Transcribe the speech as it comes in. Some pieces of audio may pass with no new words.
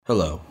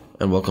Hello,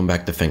 and welcome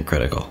back to Think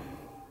Critical.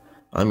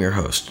 I'm your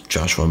host,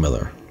 Joshua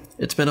Miller.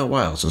 It's been a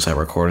while since I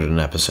recorded an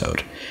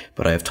episode,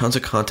 but I have tons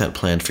of content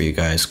planned for you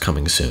guys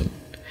coming soon.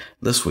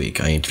 This week,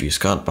 I interview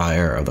Scott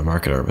Beyer of the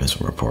Market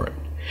Urbanism Report.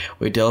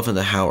 We delve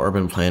into how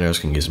urban planners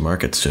can use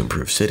markets to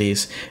improve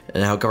cities,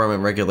 and how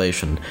government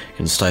regulation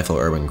can stifle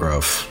urban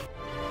growth.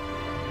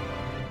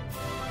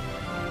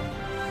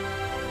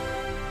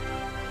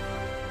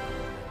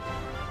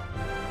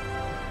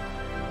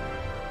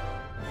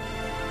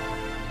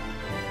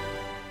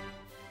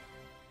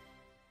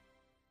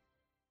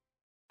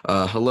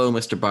 Hello,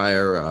 Mr.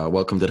 Beyer.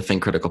 Welcome to the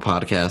Think Critical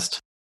podcast.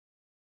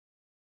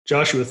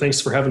 Joshua, thanks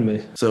for having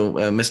me. So,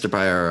 Mr.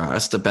 Beyer,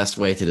 that's the best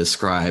way to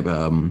describe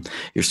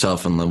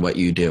yourself and what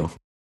you do.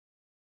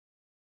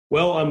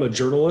 Well, I'm a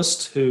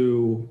journalist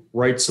who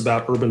writes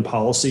about urban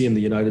policy in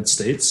the United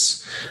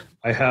States.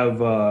 I have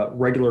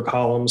regular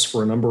columns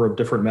for a number of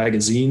different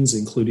magazines,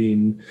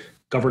 including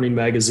Governing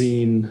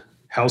Magazine,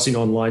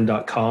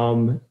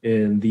 HousingOnline.com,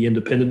 and the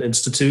Independent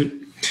Institute.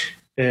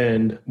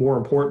 And more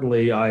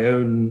importantly, I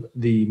own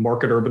the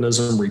Market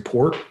Urbanism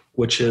Report,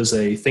 which is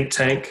a think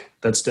tank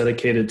that's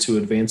dedicated to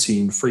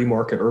advancing free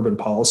market urban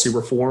policy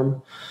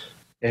reform.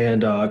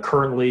 And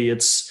currently,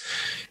 it's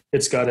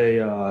got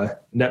a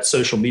net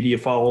social media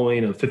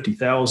following of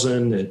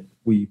 50,000.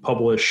 We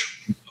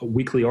publish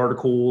weekly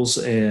articles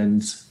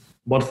and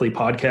monthly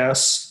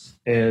podcasts.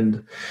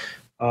 And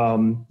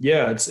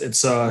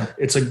it's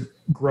a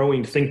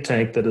growing think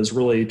tank that is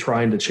really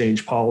trying to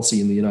change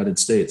policy in the United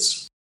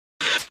States.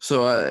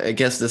 So I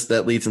guess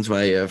that leads into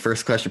my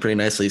first question pretty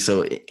nicely.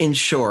 So in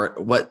short,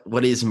 what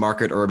is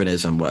market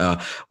urbanism?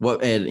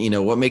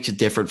 What makes it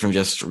different from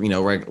just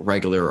regular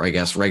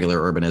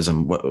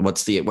urbanism?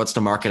 What's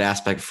the market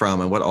aspect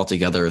from, and what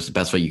altogether is the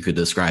best way you could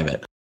describe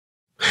it?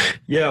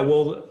 Yeah,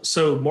 well,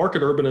 so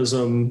market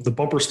urbanism, the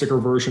bumper sticker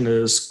version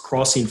is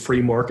crossing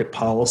free market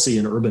policy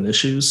and urban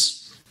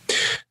issues.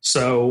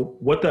 So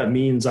what that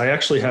means, I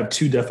actually have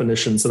two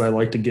definitions that I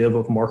like to give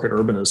of market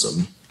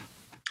urbanism.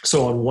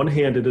 So on one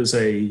hand, it is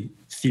a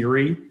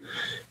theory,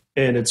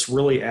 and it's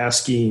really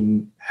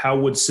asking how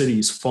would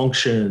cities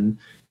function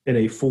in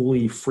a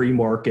fully free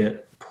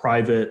market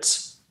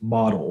private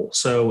model.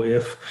 So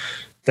if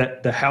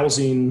the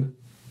housing,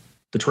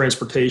 the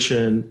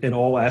transportation, and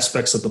all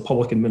aspects of the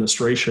public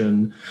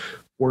administration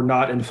were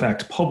not in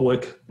fact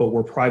public, but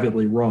were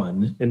privately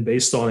run and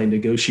based on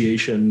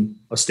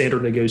a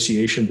standard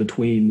negotiation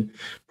between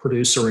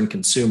producer and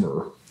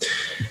consumer.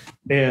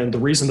 And the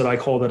reason that I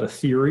call that a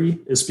theory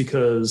is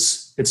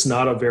because that's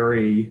not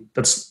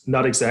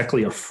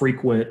exactly a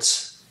frequent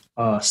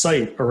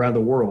sight around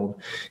the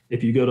world.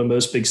 If you go to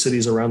most big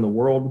cities around the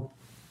world,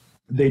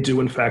 they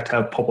do in fact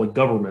have public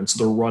governments.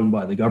 They're run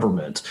by the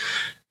government.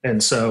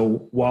 And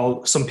so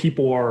while some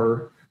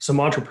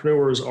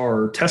entrepreneurs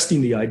are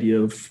testing the idea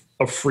of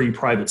free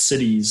private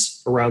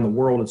cities around the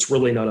world, it's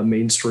really not a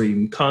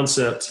mainstream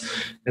concept.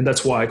 And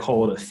that's why I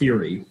call it a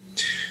theory.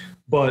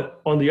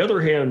 But on the other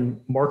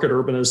hand, market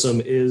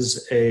urbanism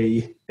is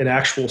an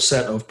actual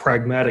set of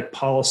pragmatic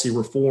policy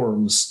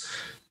reforms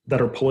that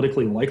are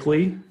politically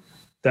likely,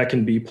 that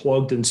can be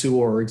plugged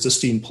into our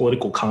existing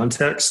political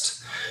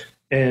context.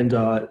 And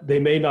they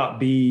may not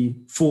be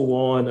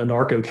full-on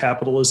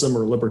anarcho-capitalism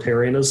or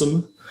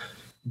libertarianism,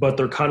 but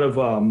they're kind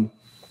of,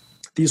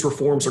 these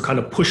reforms are kind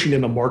of pushing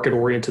in a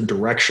market-oriented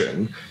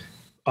direction,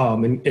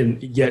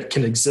 and yet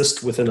can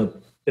exist within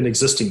an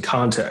existing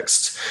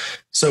context.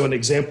 So an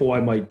example I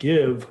might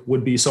give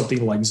would be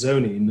something like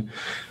zoning.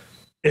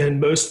 In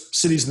most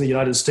cities in the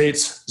United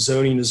States,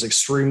 zoning is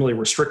extremely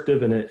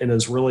restrictive and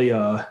is really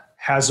a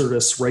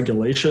hazardous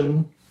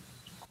regulation.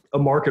 A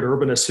market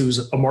urbanist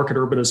who's a market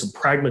urbanism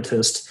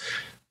pragmatist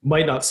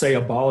might not say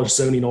abolish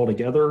zoning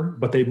altogether,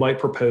 but they might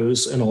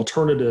propose an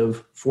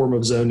alternative form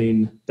of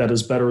zoning that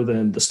is better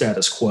than the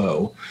status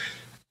quo.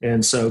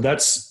 And so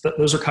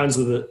those are kinds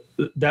of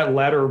that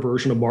latter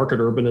version of market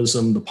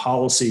urbanism, the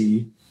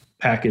policy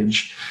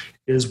package,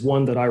 is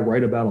one that I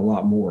write about a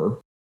lot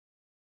more.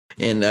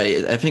 And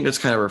I think what's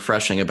kind of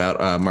refreshing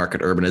about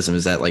market urbanism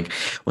is that, like,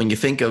 when you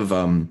think of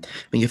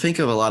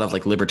a lot of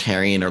like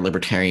libertarian,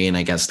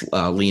 I guess,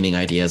 leaning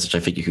ideas, which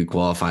I think you could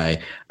qualify,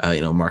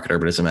 market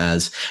urbanism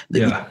as,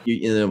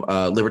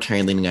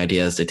 libertarian leaning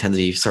ideas, they tend to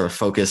be sort of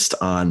focused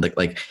on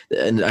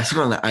and sort of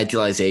on the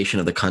idealization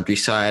of the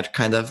countryside,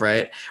 kind of,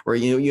 right? Where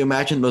you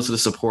imagine most of the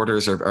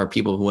supporters are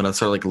people who want to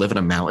sort of like live in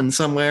a mountain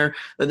somewhere,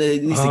 but they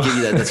need to give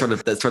you that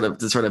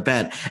sort of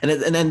bent, and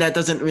then that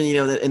doesn't really,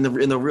 in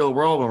the real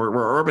world when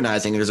we're urbanizing,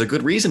 there's a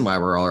good reason why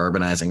we're all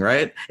urbanizing,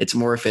 right? It's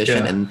more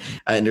efficient,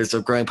 and there's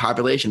a growing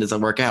population. It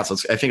doesn't work out. So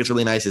I think it's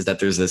really nice is that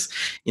there's this,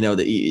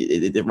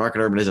 the market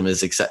urbanism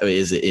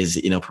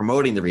is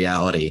promoting the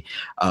reality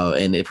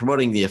and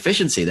promoting the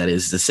efficiency that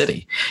is the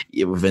city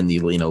within the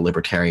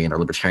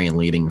libertarian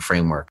leading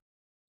framework.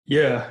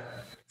 Yeah.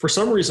 For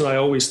some reason, I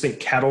always think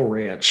cattle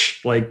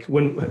ranch. Like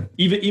when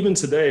even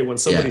today, when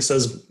somebody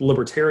says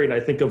libertarian, I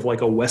think of like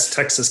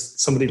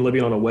somebody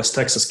living on a West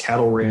Texas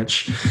cattle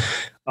ranch,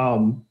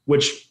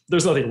 which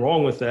there's nothing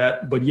wrong with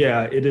that. But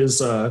yeah, it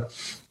is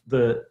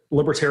the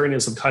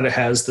libertarianism kind of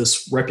has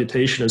this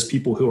reputation as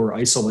people who are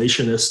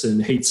isolationist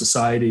and hate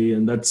society,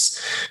 and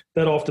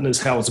that often is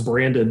how it's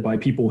branded by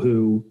people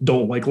who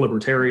don't like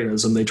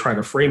libertarianism. They try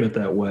to frame it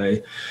that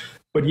way.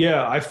 But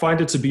yeah, I find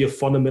it to be a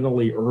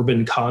fundamentally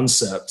urban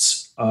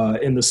concept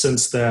in the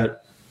sense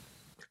that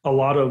a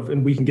lot of,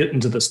 and we can get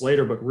into this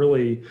later, but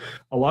really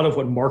a lot of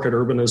what market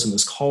urbanism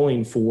is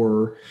calling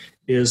for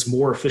is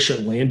more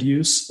efficient land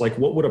use. Like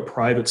what would the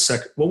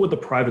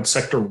private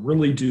sector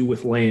really do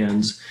with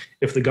land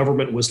if the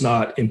government was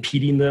not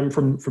impeding them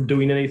from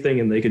doing anything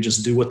and they could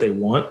just do what they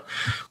want?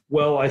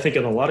 Well, I think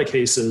in a lot of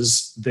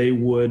cases, they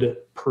would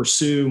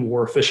pursue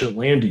more efficient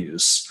land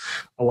use.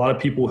 A lot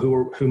of people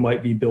who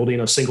might be building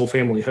a single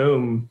family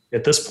home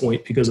at this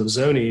point because of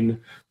zoning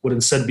would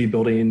instead be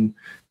building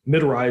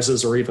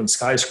mid-rises or even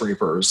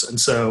skyscrapers. And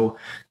so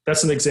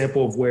that's an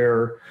example of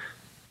where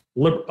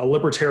a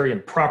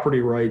libertarian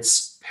property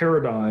rights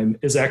paradigm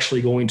is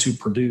actually going to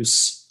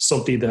produce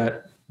something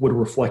that would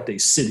reflect a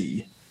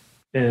city.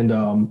 And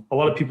a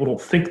lot of people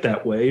don't think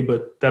that way,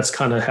 but that's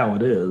kind of how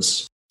it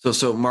is.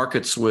 So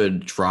markets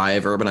would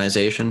drive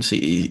urbanization. So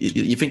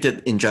you think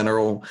that in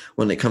general,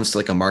 when it comes to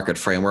like a market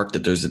framework,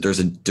 that there's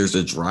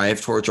a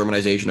drive towards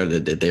urbanization, or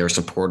that they are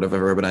supportive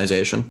of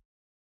urbanization?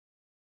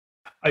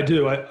 I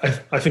do.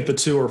 I think the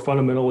two are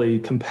fundamentally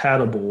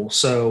compatible.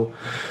 So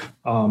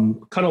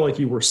kind of like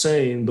you were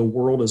saying, the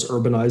world is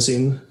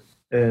urbanizing,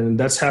 and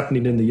that's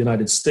happening in the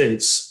United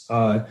States.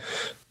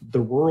 The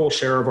rural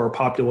share of our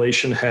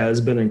population has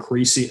been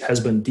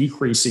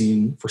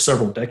decreasing for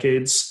several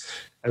decades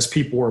as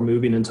people are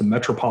moving into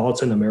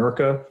metropolitan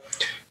America.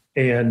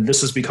 And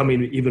this is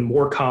becoming even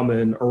more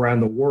common around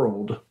the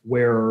world,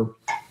 where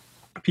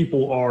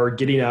people are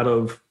getting out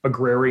of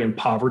agrarian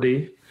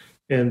poverty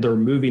and they're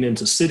moving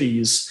into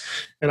cities.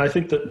 And I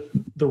think that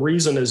the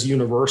reason is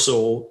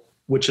universal,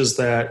 which is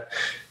that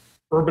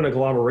urban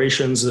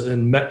agglomerations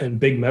and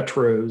big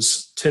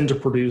metros tend to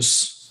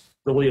produce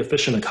really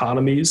efficient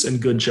economies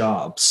and good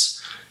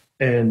jobs.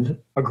 And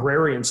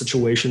agrarian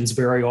situations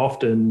very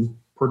often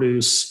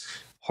produce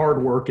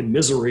hard work and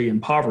misery and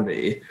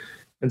poverty.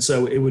 And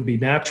so it would be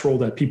natural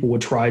that people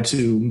would try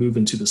to move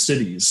into the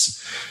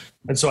cities.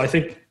 And so I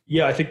think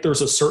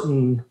there's a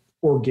certain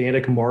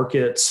organic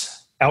market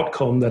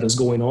outcome that is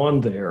going on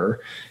there.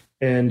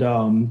 And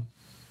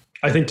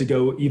I think to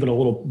go even a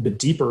little bit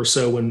deeper,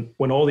 so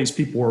when all these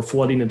people are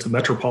flooding into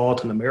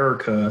metropolitan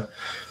America,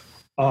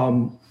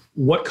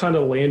 what kind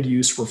of land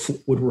use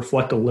would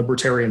reflect a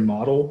libertarian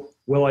model?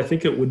 Well, I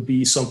think it would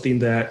be something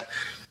that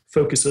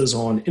focuses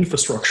on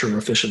infrastructure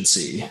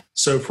efficiency.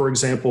 So for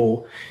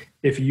example,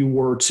 if you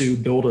were to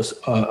build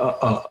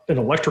an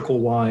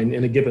electrical line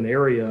in a given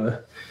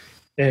area,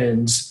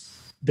 and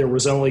there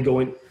was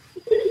only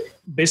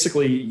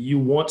basically you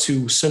want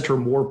to center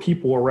more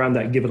people around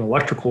that given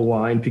electrical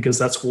line because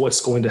that's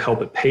what's going to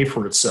help it pay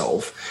for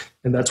itself.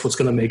 And that's what's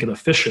going to make it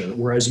efficient.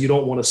 Whereas you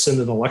don't want to send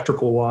an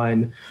electrical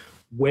line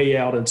way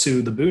out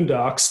into the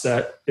boondocks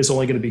that is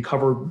only going to be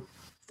covered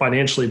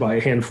financially by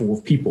a handful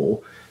of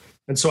people.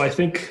 And so I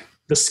think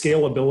the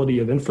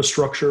scalability of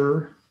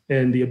infrastructure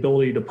and the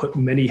ability to put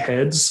many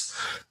heads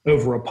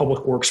over a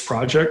public works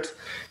project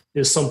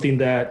is something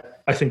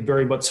that I think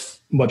very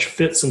much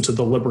fits into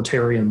the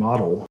libertarian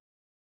model.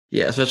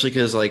 Yeah, especially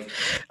because like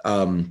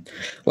when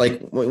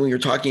you're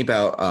talking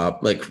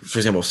about like, for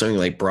example, something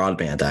like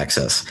broadband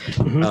access,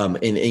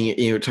 and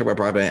you talk about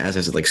broadband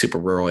access in like super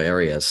rural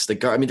areas.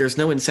 There's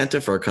no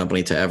incentive for a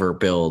company to ever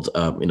build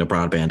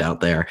broadband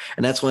out there,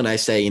 and that's when I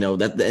say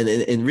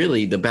that and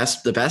really the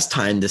best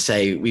time to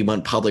say we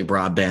want public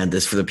broadband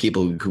is for the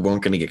people who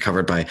weren't going to get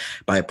covered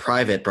by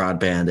private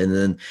broadband, and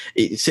then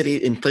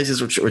in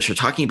places which are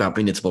talking about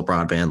municipal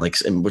broadband,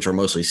 which are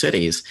mostly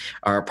cities,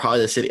 are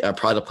probably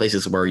the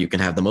places where you can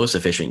have the most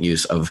efficient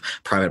use of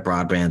private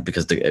broadband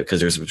because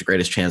there's the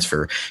greatest chance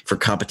for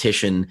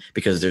competition,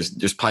 because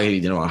there's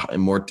probably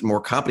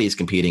more companies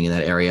competing in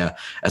that area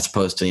as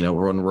opposed to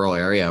one rural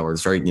area where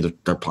it's very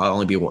there'll probably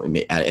only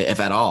be,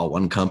 if at all,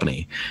 one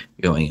company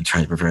going and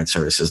trying to provide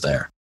services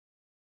there.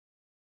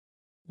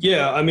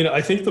 Yeah,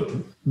 I think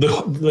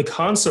the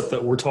concept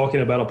that we're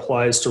talking about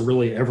applies to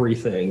really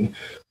everything,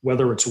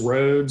 whether it's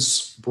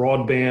roads,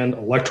 broadband,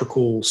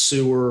 electrical,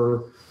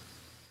 sewer,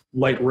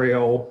 light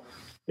rail.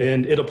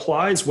 And it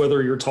applies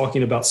whether you're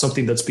talking about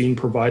something that's being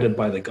provided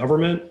by the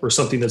government or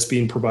something that's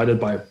being provided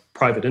by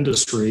private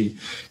industry.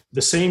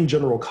 The same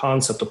general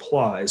concept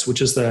applies,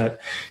 which is that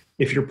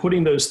if you're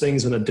putting those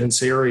things in a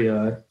dense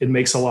area, it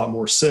makes a lot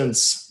more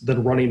sense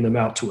than running them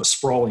out to a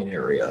sprawling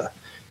area.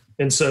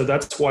 And so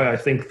that's why I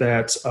think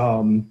that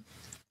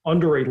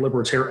under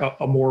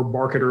a more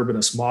market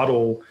urbanist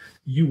model,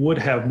 you would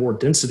have more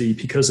density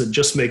because it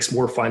just makes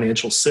more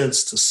financial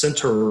sense to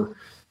center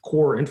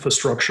core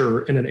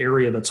infrastructure in an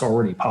area that's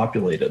already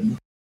populated.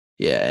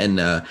 Yeah, and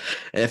I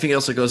think it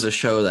also goes to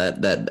show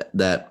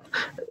that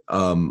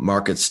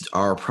markets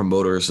are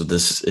promoters of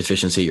this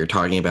efficiency you're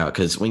talking about.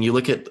 Because when you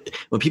look at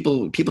when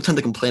people tend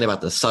to complain about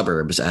the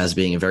suburbs as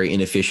being a very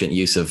inefficient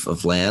use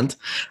of land,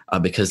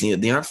 because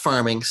they aren't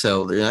farming,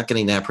 so they're not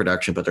getting that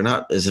production, but they're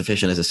not as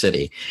efficient as a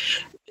city.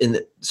 in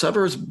the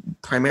suburbs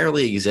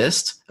primarily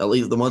exist, at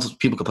least the ones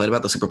people complain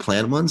about, the super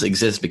planned ones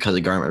exist because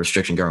of government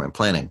restriction, government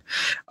planning.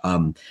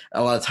 A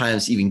lot of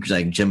times, even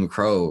like Jim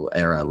Crow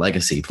era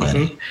legacy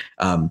planning.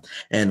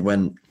 And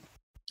when,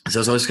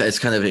 so it's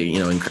kind of,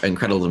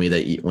 incredible to me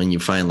that when you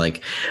find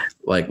like,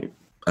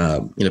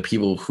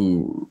 people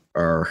who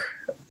are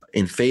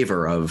in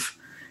favor of,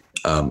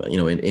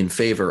 in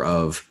favor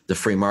of the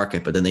free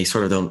market, but then they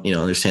sort of don't,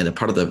 understand that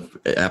part of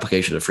the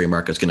application of the free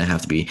market is going to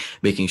have to be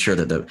making sure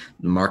that the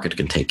market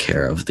can take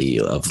care of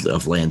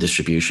of land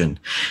distribution.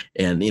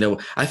 And,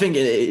 I think,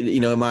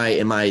 in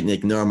my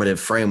normative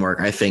framework,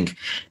 I think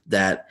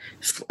that,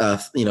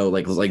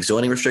 like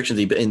zoning restrictions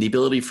and the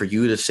ability for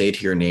you to say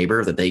to your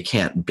neighbor that they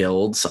can't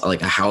build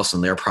like a house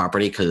on their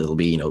property because it'll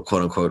be,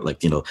 quote unquote,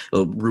 like, it'll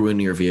ruin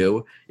your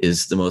view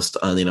is the most,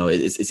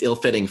 it's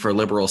ill-fitting for a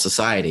liberal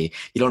society.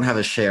 You don't have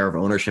a share of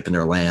ownership in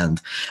their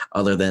land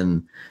other than,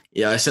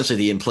 essentially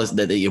the implicit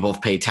that you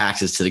both pay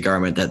taxes to the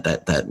government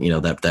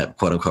that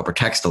quote unquote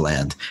protects the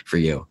land for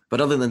you.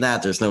 But other than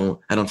that,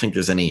 I don't think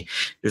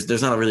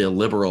there's not really a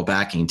liberal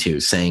backing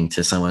to saying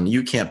to someone,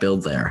 you can't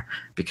build there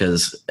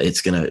because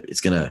it's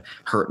gonna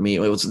hurt me.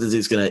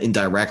 It's gonna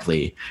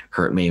indirectly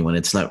hurt me when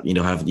it's not,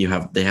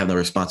 they have no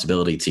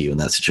responsibility to you in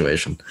that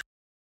situation.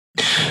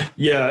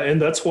 Yeah,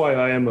 and that's why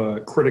I am a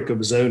critic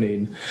of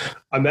zoning.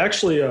 I'm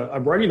actually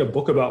I'm writing a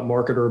book about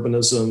market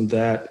urbanism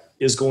that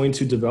is going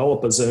to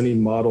develop a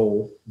zoning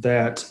model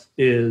that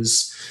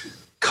is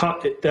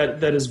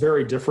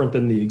very different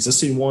than the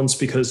existing ones.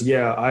 Because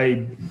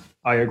I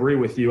agree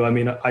with you. I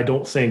mean, I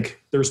don't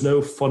think there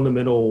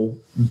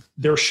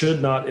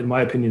should not, in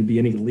my opinion, be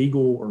any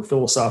legal or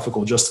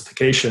philosophical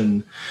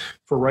justification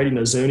for writing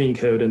a zoning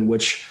code in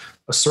which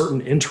a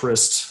certain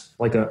interest,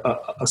 like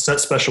a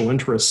set special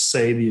interest,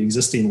 say the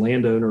existing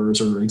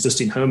landowners or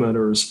existing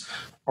homeowners,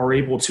 are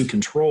able to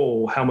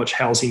control how much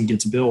housing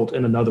gets built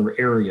in another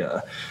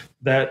area.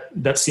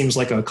 That seems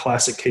like a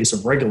classic case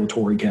of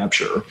regulatory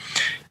capture.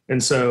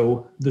 And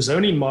so the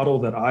zoning model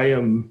that I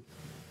am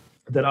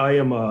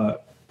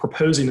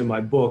proposing in my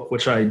book,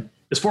 which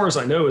as far as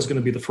I know, is going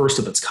to be the first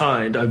of its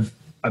kind. I've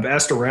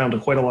asked around to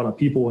quite a lot of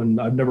people, and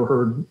I've never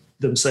heard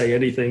them say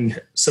anything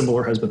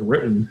similar has been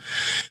written.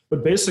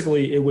 But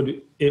basically,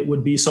 it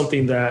would be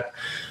something that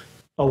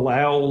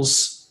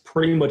allows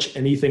pretty much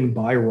anything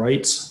by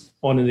rights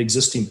on an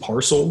existing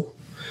parcel,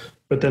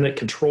 but then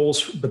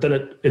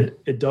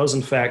it does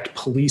in fact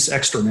police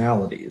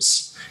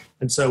externalities.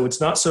 And so it's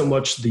not so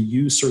much the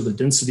use or the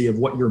density of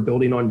what you're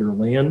building on your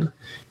land,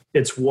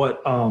 it's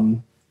what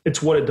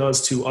it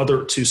does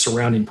to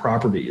surrounding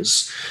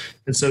properties.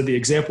 And so the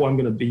example I'm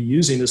going to be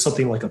using is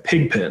something like a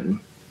pig pen.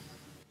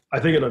 I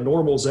think in a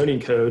normal zoning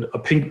code, a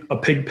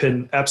pig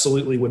pen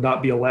absolutely would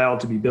not be allowed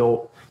to be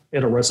built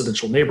in a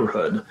residential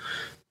neighborhood.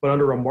 But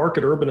under a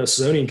market urbanist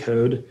zoning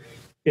code,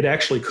 it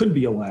actually could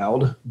be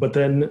allowed, but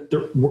then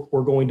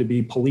we're going to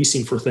be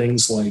policing for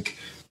things like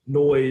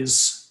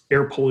noise,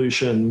 air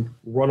pollution,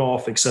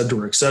 runoff, et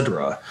cetera, et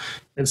cetera.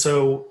 And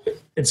so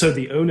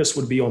the onus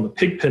would be on the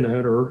pig pen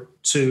owner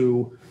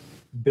to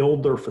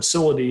build their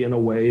facility in a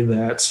way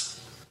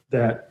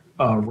that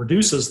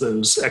reduces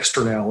those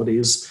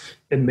externalities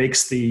and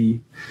makes the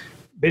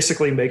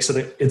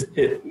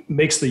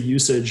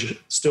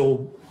usage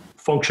still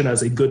function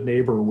as a good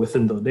neighbor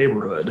within the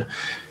neighborhood.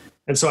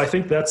 And so I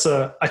think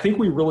I think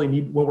we really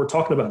need, when we're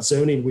talking about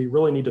zoning, we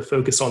really need to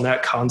focus on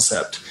that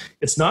concept.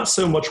 It's not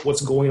so much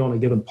what's going on a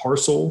given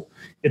parcel,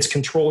 it's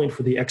controlling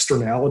for the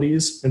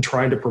externalities and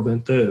trying to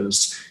prevent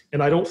those.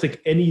 And I don't think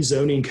any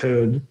zoning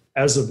code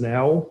as of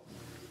now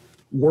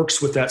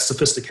works with that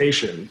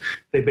sophistication.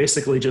 They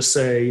basically just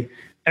say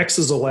X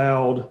is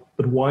allowed,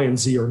 but Y and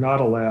Z are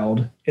not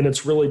allowed. And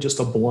it's really just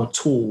a blunt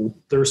tool.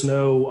 There's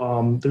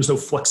no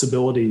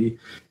flexibility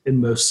in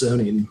most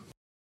zoning.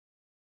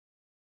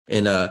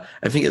 And I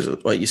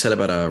think what you said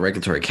about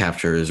regulatory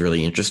capture is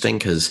really interesting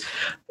because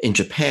in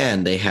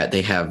Japan they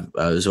have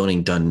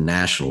zoning done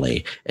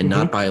nationally and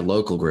not by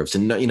local groups.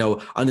 And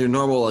under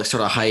normal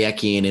sort of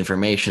Hayekian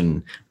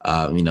information,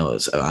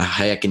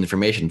 Hayekian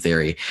information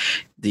theory,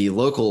 the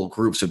local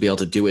groups would be able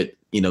to do it,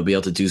 be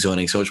able to do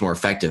zoning so much more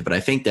effective. But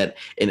I think that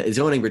in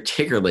zoning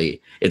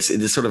particularly, it's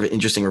sort of an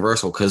interesting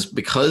reversal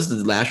because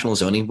the National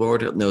Zoning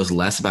Board knows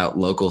less about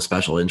local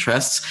special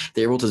interests,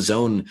 they're able to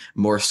zone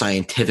more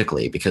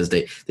scientifically because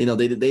they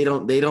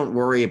don't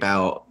worry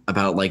about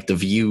like the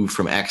view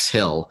from X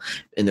hill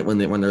and when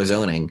they're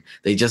zoning.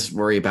 They just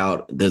worry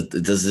about does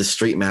this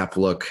street map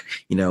look,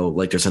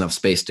 like there's enough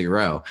space to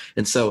grow.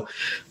 And so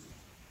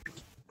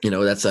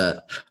that's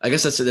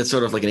that's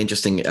sort of like an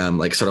interesting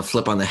like sort of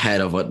flip on the head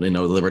of what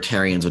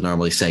libertarians would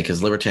normally say,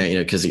 because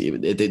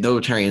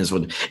libertarians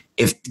would,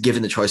 if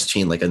given the choice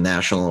between like a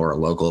national or a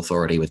local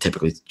authority, would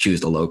typically choose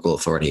the local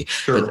authority.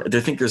 Sure. But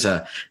I think there's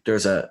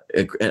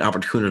an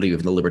opportunity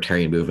within the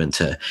libertarian movement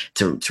to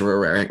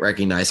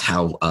recognize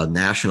how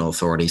national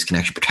authorities can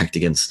actually protect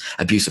against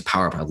abuse of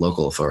power by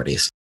local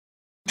authorities.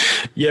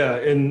 Yeah,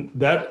 and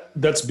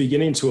that's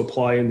beginning to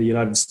apply in the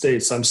United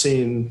States. I'm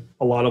seeing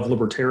a lot of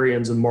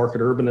libertarians and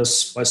market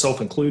urbanists, myself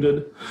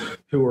included,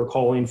 who are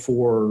calling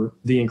for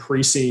the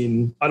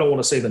increasing, I don't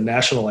want to say the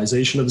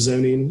nationalization of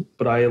zoning,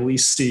 but I at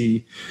least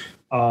see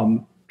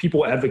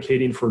people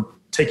advocating for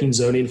taking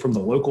zoning from the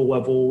local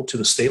level to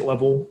the state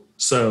level.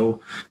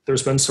 So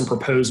there's been some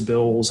proposed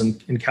bills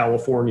in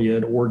California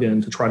and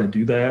Oregon to try to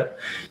do that.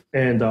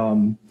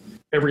 And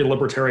every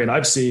libertarian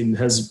I've seen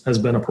has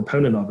been a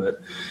proponent of it.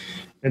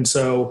 And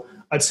so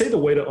I'd say the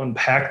way to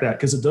unpack that,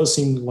 because it does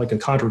seem like a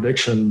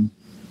contradiction,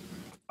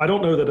 I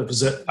don't know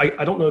that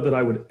I don't know that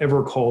I would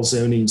ever call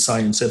zoning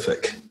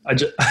scientific. I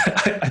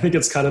think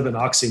it's kind of an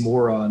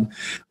oxymoron.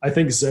 I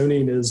think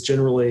zoning is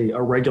generally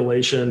a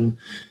regulation.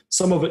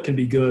 Some of it can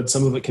be good,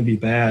 some of it can be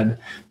bad,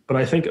 but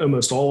I think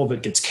almost all of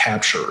it gets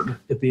captured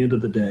at the end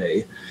of the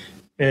day.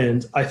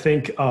 And I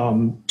think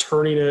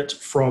turning it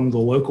from the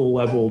local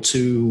level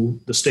to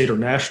the state or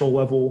national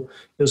level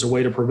is a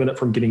way to prevent it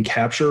from getting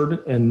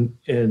captured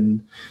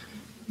and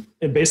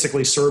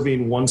basically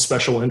serving one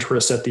special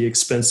interest at the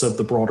expense of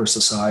the broader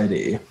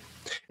society.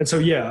 And so,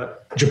 yeah,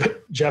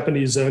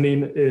 Japanese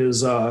zoning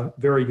is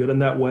very good in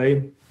that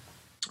way.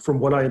 From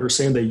what I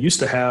understand, they used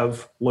to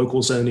have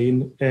local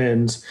zoning,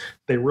 and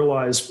they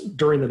realized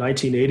during the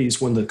 1980s,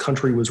 when the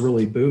country was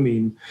really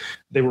booming,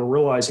 they were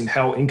realizing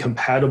how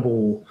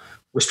incompatible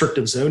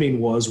restrictive zoning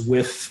was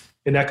with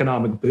an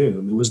economic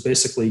boom. It was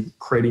basically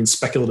creating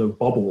speculative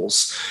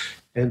bubbles.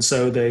 And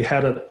so they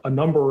had a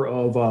number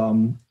of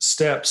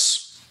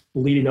steps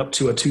leading up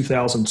to a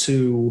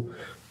 2002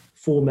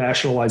 full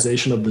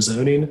nationalization of the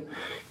zoning.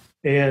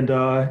 And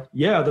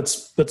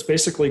that's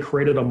basically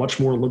created a much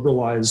more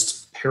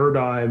liberalized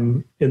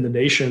paradigm in the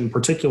nation,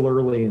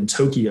 particularly in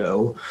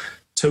Tokyo.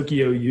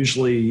 Tokyo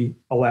usually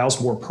allows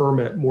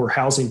more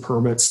housing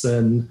permits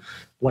than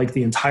like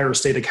the entire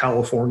state of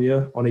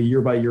California on a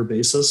year-by-year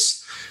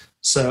basis.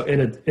 So,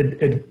 and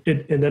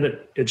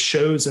it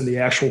shows in the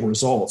actual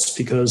results,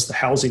 because the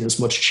housing is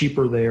much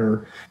cheaper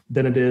there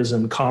than it is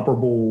in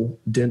comparable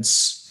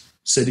dense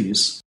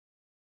cities.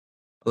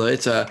 Well,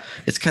 it's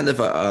kind of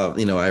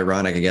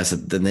ironic, I guess,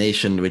 that the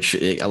nation which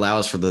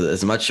allows for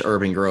as much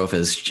urban growth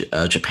as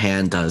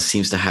Japan does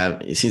seems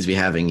to be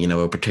having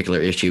a particular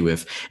issue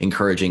with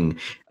encouraging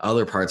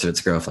other parts of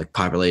its growth, like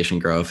population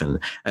growth. And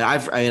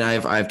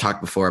I've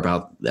talked before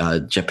about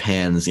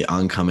Japan's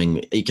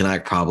oncoming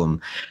economic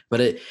problem, but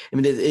it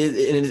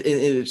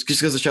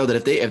just goes to show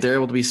that if they're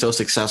able to be so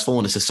successful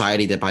in a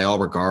society that by all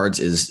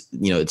regards is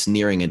it's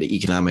nearing an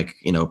economic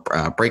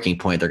breaking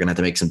point, they're going to have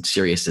to make some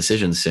serious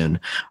decisions soon.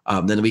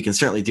 Then we can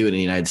certainly do it in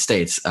the United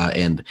States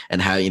and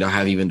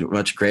have even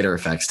much greater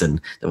effects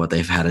than what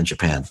they've had in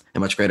Japan,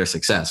 and much greater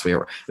success.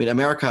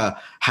 America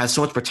has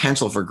so much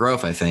potential for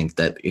growth, I think,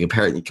 that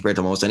compared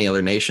to almost any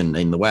other nation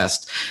in the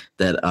West,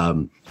 that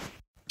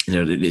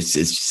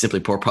it's simply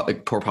poor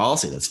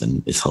policy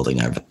is holding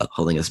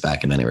us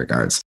back in many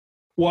regards.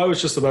 Well, I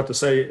was just about to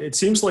say, it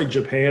seems like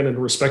Japan, in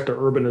respect to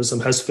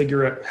urbanism, has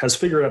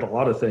figured out a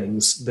lot of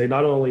things. They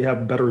not only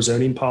have better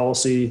zoning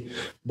policy,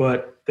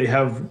 but they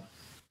have,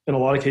 in a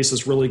lot of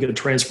cases, really good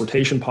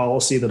transportation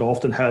policy that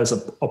often has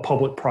a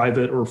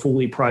public-private or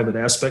fully private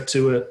aspect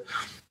to it.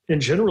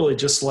 And generally,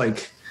 just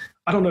like,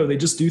 I don't know, they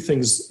just do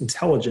things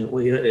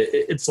intelligently.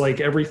 It's like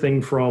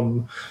everything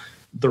from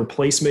their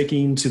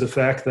placemaking to the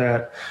fact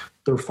that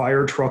their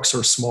fire trucks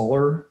are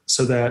smaller,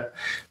 so that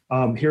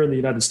here in the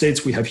United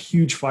States, we have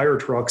huge fire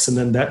trucks, and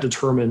then that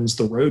determines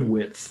the road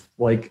width.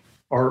 Like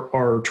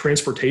our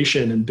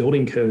transportation and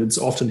building codes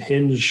often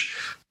hinge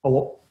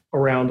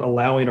around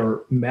allowing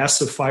our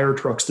massive fire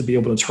trucks to be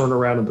able to turn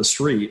around in the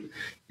street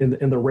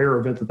in the rare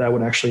event that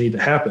would actually need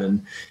to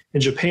happen.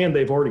 In Japan,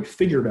 they've already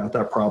figured out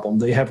that problem.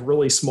 They have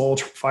really small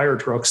fire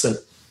trucks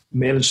that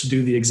manage to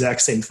do the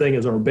exact same thing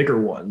as our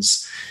bigger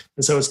ones.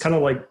 And so it's kind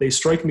of like they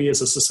strike me as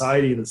a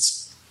society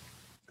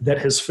that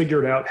has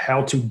figured out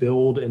how to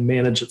build and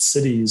manage its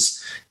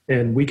cities,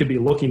 and we could be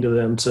looking to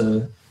them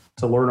to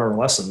learn our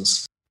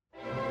lessons.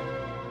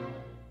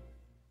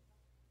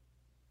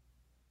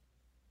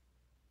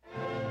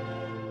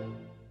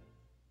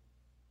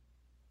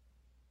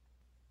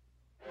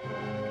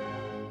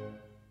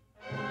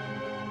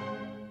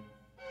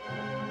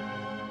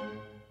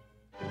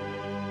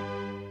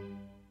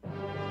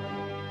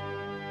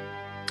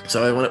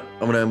 So I want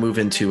to move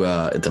into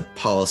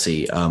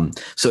policy.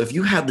 So if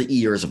you had the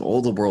ears of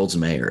all the world's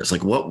mayors,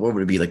 like what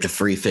would be like the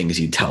three things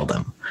you'd tell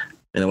them?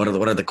 What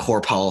are the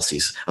core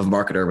policies of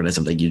market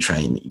urbanism that you try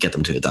and get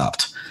them to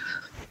adopt?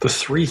 The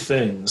three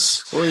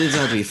things. Well, it doesn't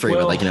have to be three,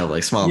 but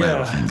like small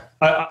amount of things.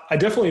 I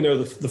definitely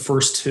know the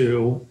first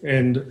two,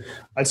 and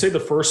I'd say the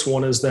first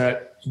one is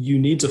that you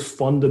need to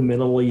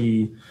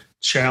fundamentally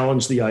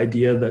challenge the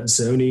idea that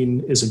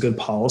zoning is a good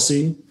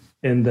policy,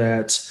 and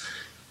that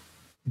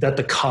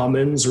the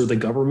commons or the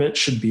government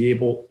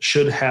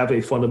should have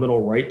a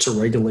fundamental right to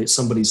regulate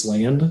somebody's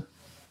land,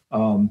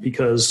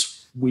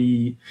 because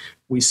we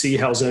see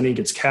how zoning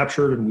gets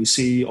captured, and we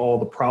see all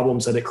the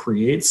problems that it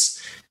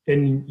creates.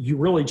 And you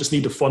really just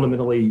need to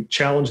fundamentally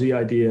challenge the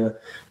idea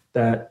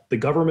that the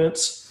government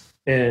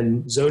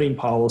and zoning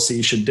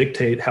policy should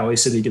dictate how a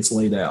city gets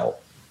laid out.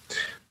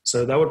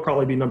 So that would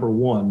probably be number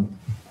one.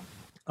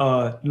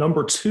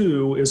 Number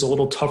two is a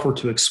little tougher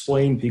to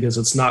explain because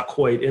it's not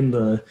quite in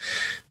the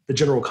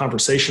general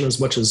conversation as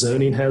much as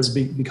zoning has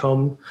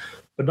become.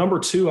 But number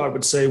two, I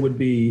would say, would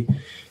be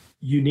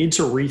you need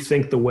to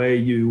rethink the way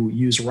you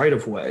use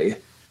right-of-way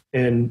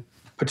and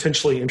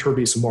potentially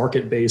introduce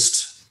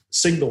market-based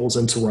signals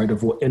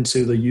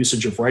into the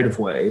usage of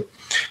right-of-way.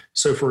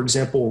 So, for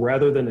example,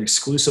 rather than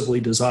exclusively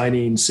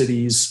designing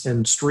cities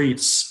and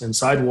streets and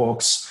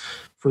sidewalks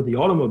for the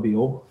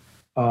automobile,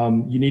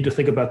 you need to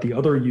think about the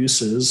other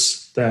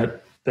uses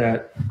that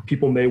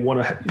people may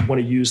want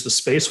to use the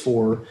space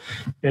for,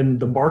 and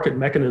the market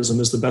mechanism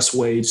is the best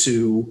way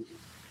to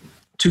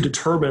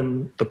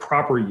determine the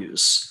proper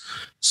use.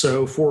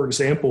 So, for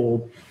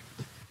example,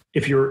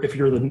 if you're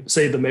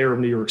the mayor of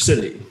New York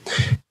City,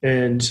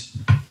 and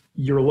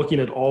you're looking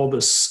at all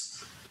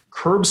this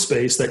curb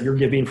space that you're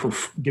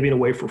giving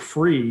away for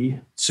free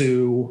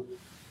to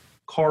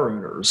car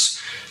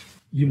owners,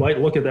 you might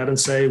look at that and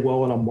say,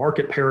 well, in a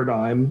market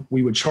paradigm,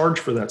 we would charge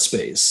for that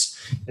space,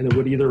 and it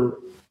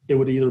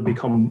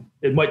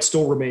might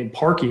still remain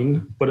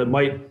parking, but it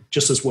might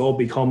just as well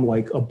become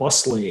like a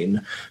bus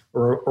lane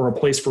or a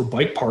place for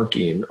bike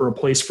parking or a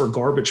place for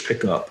garbage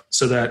pickup,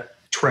 so that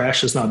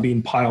trash is not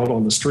being piled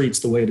on the streets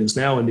the way it is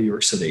now in New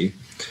York City.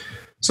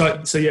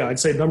 So yeah, I'd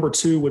say number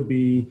two would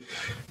be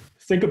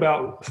think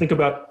about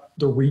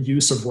the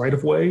reuse of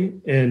right-of-way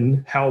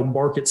and how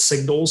market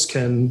signals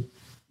can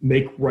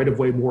make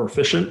right-of-way more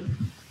efficient.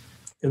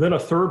 And then a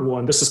third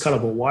one, this is kind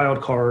of a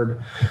wild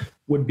card,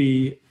 would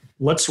be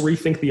let's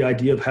rethink the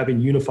idea of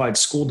having unified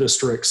school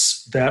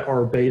districts that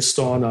are based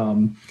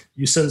on,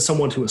 you send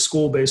someone to a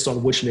school based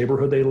on which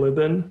neighborhood they live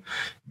in.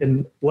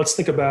 And let's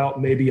think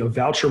about maybe a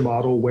voucher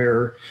model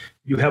where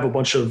you have a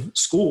bunch of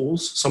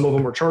schools. Some of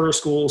them are charter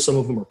schools, some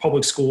of them are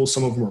public schools,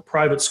 some of them are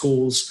private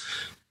schools.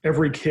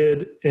 Every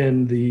kid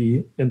in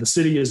the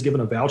city is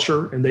given a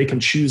voucher and they can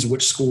choose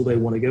which school they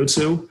want to go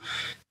to.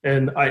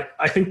 And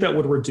I think that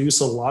would reduce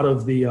a lot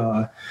of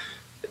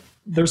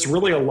there's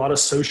really a lot of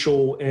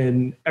social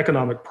and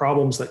economic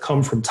problems that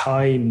come from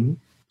tying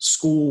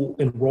school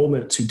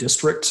enrollment to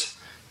district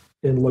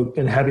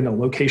and having a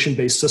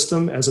location-based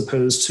system as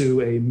opposed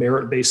to a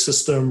merit-based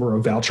system or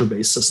a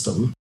voucher-based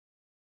system.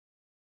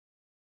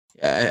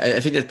 I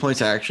think that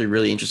points are actually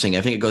really interesting.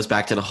 I think it goes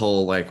back to the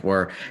whole like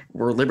where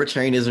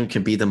libertarianism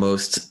can be the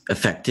most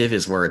effective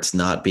is where it's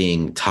not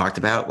being talked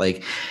about.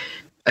 Like,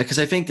 because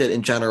I think that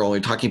in general, when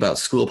we're talking about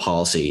school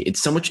policy,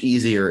 it's so much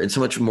easier and so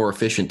much more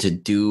efficient to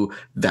do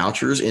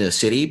vouchers in a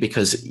city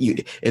because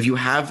if you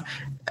have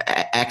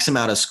X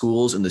amount of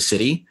schools in the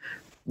city,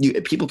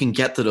 people can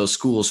get to those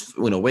schools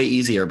way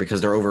easier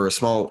because they're over a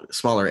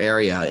smaller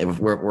area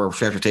where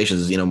transportation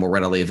is more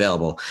readily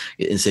available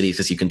in cities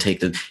because you can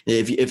take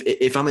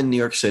if I'm in New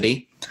York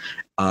City.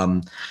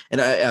 And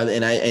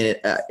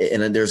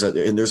there's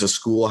a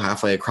school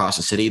halfway across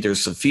the city.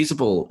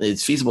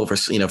 It's feasible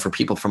for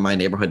people from my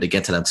neighborhood to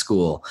get to that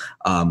school.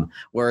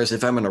 Whereas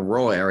if I'm in a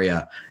rural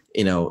area,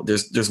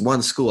 there's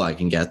one school I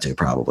can get to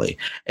probably.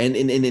 But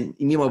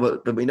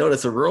we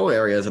notice the rural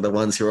areas are the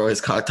ones who are always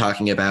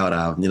talking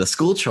about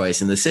school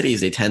choice. In the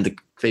cities, they tend to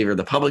favor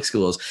the public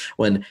schools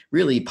when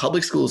really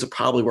public schools would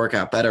probably work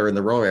out better in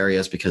the rural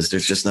areas because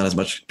there's just not as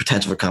much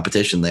potential for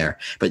competition there.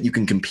 But you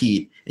can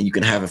compete and you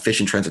can have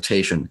efficient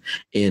transportation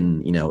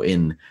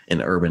in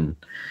urban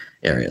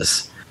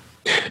areas.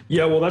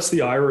 Yeah, well, that's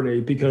the irony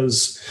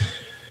because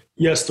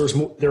yes,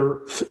 there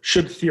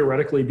should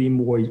theoretically be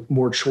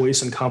more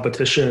choice and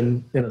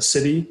competition in a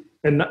city,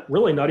 and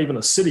not even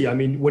a city. I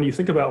mean, when you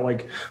think about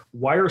like,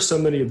 why are so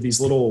many of these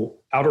little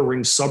outer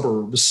ring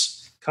suburbs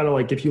kind of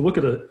like if you look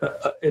at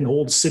an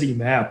old city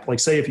map, like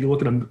say if you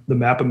look at the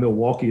map of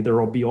Milwaukee, there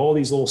will be all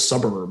these little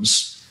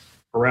suburbs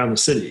around the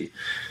city.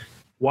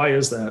 Why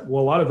is that?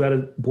 Well, a lot of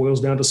that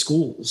boils down to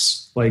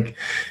schools. Like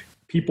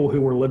people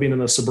who were living in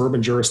a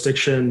suburban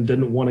jurisdiction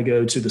didn't want to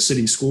go to the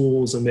city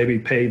schools and maybe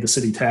pay the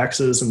city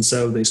taxes. And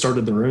so they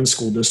started their own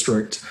school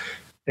district.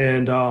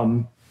 And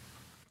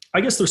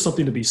I guess there's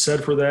something to be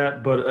said for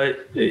that, but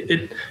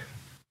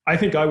I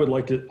think I would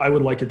like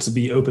it to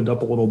be opened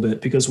up a little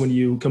bit because when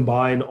you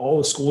combine all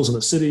the schools in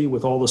the city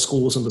with all the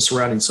schools in the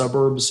surrounding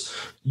suburbs,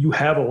 you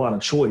have a lot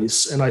of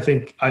choice. And I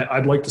think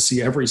I'd like to see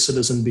every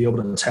citizen be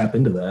able to tap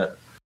into that.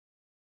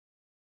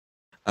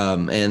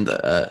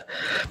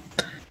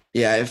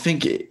 Yeah, I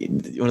think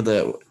one of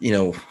the,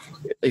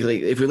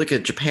 like if we look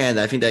at Japan,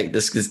 I think that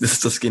this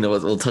just,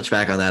 we'll touch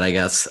back on that, I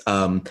guess.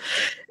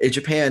 In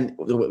Japan,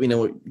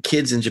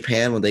 kids in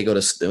Japan, when they get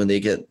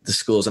to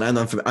schools, and I'm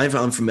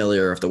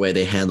unfamiliar with the way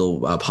they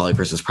handle public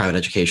versus private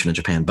education in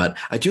Japan, but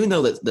I do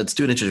know that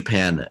students in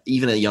Japan,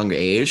 even at a younger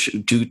age,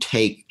 do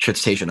take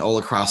transportation all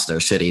across their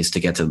cities to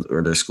get to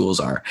where their schools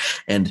are.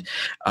 And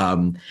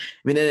and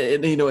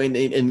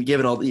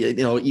given all,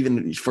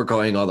 even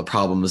foregoing all the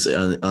problems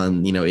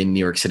in New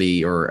York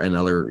City or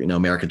another,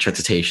 American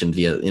transportation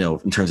via,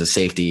 in terms of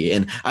safety.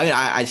 And I mean,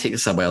 I take the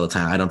subway all the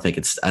time. I don't think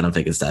it's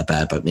that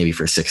bad, but maybe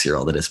for a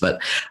 6-year-old it is. But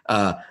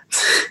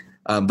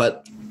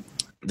But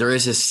there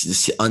is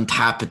this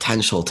untapped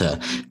potential to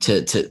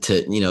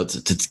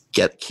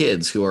get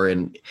kids who are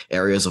in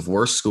areas of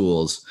worse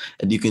schools,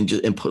 and you can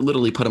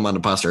literally put them on a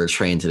bus or a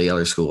train to the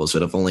other schools.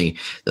 But if only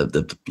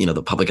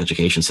the public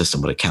education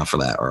system would account for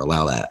that or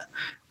allow that,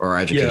 or our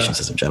education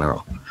system in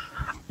general.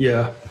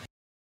 Yeah.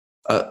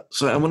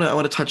 So I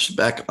want to touch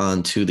back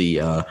onto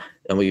the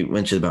and we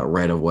mentioned about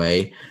right of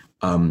way.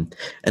 And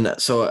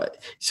so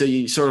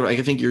you sort of,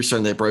 I think you're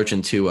starting to approach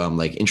into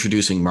like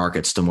introducing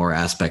markets to more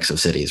aspects of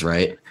cities,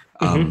 right?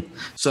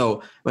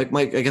 So I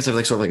guess I have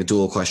like sort of like a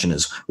dual question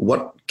is,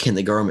 what can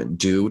the government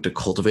do to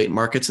cultivate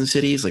markets in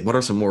cities? Like, what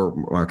are some more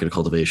market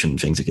cultivation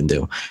things it can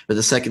do? But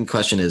the second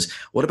question is,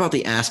 what about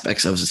the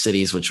aspects of the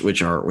cities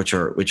which are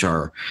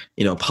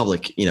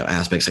public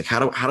aspects? Like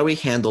how do we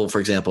handle, for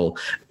example,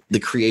 the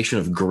creation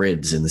of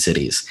grids in the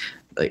cities?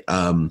 Like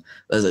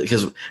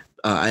because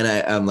and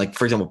I like,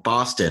 for example,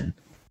 Boston,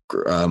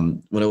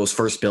 when it was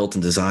first built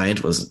and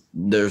designed,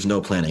 there's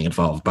no planning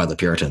involved by the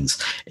Puritans.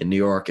 In New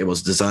York, it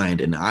was designed,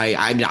 and I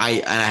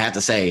have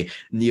to say,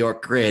 New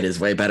York grid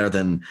is way better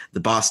than the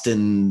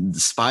Boston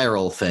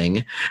spiral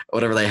thing,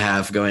 whatever they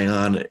have going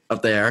on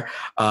up there.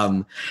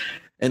 And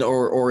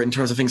or in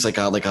terms of things like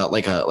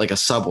a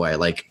subway,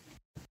 like.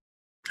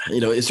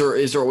 Is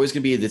there always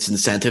going to be this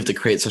incentive to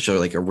create such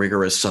a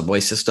rigorous subway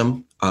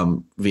system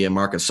via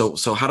markets?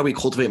 So how do we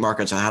cultivate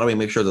markets, and how do we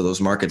make sure that those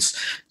markets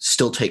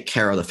still take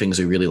care of the things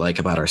we really like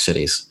about our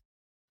cities?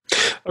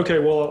 Okay,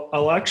 well,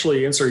 I'll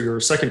actually answer your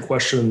second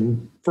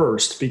question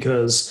first,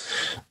 because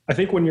I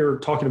think when you're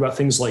talking about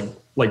things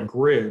like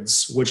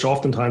grids, which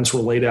oftentimes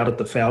were laid out at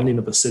the founding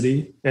of a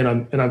city, and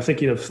I'm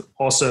thinking of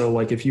also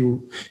like if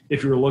you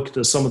look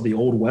at some of the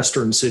old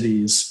Western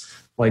cities,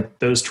 like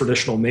those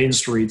traditional main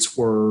streets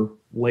were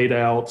laid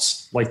out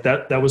like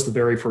that. That was the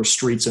very first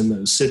streets in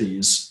those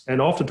cities.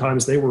 And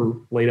oftentimes they were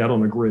laid out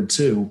on a grid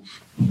too.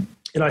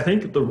 And I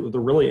think the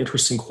really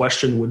interesting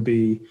question would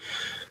be,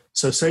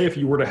 so say if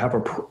you were to have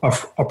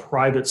a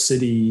private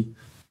city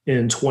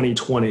in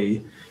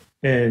 2020,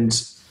 and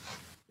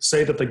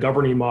say that the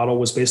governing model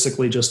was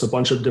basically just a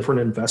bunch of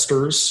different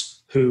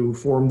investors who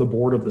formed the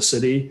board of the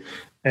city,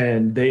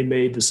 and they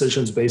made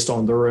decisions based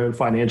on their own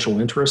financial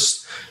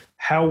interests,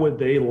 how would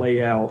they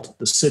lay out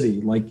the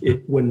city? Like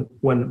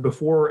when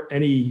before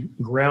any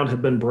ground had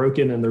been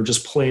broken and they're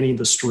just planning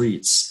the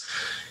streets,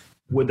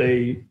 would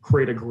they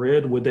create a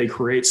grid? Would they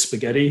create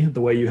spaghetti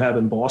the way you have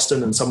in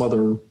Boston and some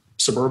other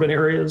suburban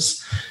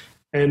areas?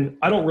 And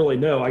I don't really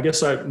know. I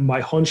guess my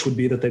hunch would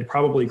be that they'd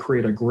probably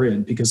create a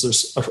grid because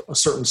there's a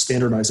certain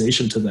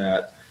standardization to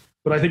that.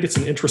 But I think it's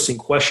an interesting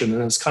question,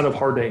 and it's kind of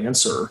hard to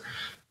answer.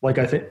 Like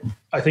I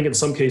think in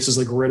some cases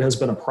the grid has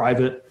been a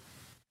private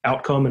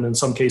outcome, and in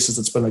some cases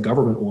it's been a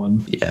government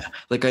one. Yeah,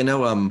 like I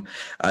know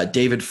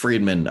David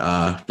Friedman,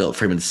 Bill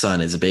Friedman's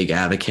son, is a big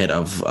advocate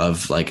of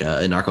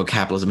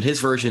anarcho-capitalism. His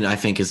version, I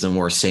think, is the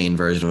more sane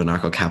version of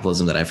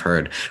anarcho-capitalism that I've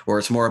heard, where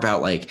it's more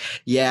about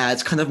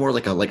it's kind of more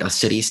like a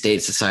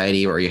city-state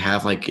society where you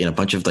have a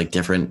bunch of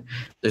different.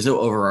 There's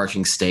no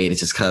overarching state. It's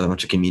just kind of a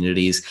bunch of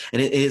communities.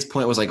 And his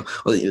point was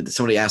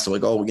somebody asked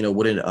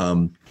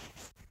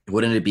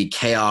wouldn't it be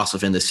chaos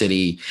within the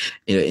city,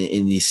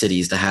 in these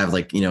cities, to have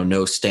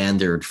no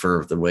standard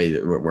for the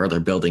way where they're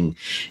building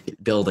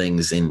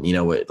buildings? And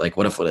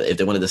what if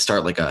they wanted to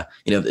start if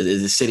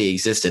the city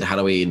existed, how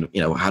do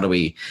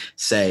we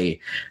say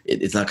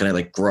it's not going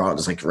to grow out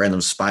just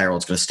random spiral?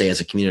 It's going to stay as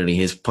a community.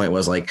 His point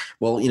was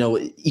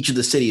each of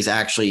the cities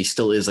actually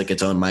still is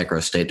its own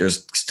microstate.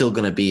 There's still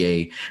going to be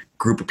a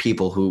group of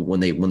people who, when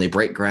they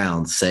break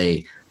ground,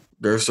 say,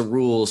 there's the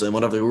rules, and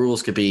one of the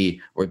rules could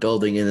be we're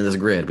building in this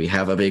grid. We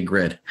have a big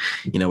grid.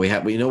 We know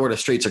where the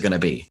streets are going to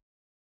be.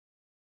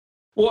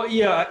 Well,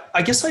 yeah,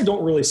 I guess I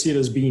don't really see it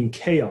as being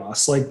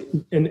chaos.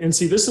 And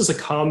see, this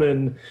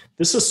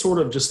is sort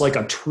of just like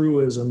a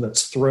truism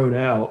that's thrown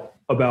out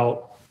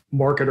about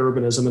market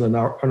urbanism and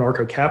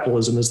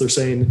anarcho-capitalism, is they're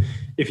saying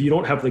if you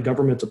don't have the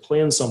government to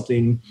plan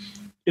something,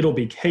 it'll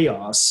be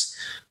chaos.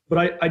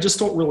 But I just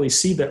don't really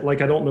see that.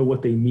 I don't know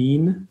what they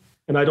mean,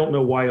 and I don't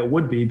know why it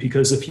would be,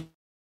 because if you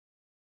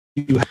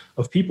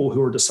of people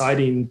who are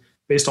deciding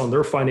based on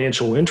their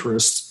financial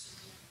interests,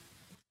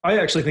 I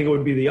actually think it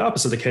would be the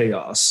opposite of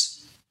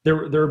chaos.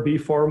 There'd be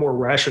far more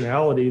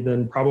rationality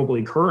than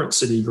probably current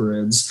city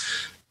grids.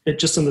 It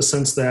just in the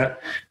sense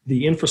that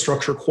the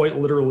infrastructure quite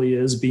literally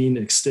is being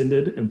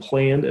extended and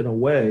planned in a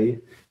way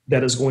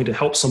that is going to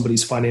help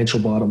somebody's financial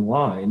bottom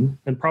line,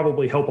 and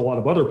probably help a lot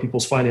of other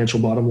people's financial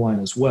bottom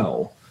line as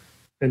well.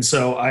 And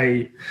so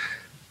I've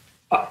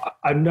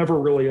never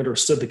really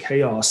understood the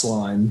chaos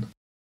line.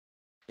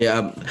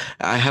 Yeah,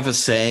 I have a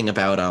saying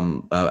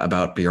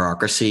about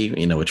bureaucracy,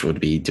 which would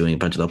be doing a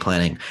bunch of the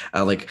planning.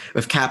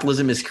 If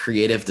capitalism is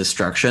creative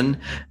destruction,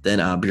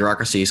 then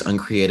bureaucracy is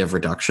uncreative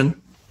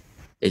reduction.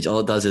 All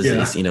it does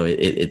is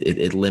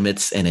it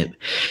limits, and it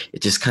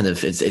just kind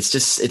of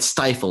it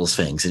stifles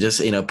things. It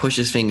just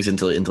pushes things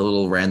into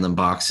little random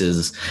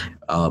boxes.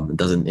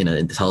 Doesn't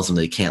it tells them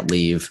they can't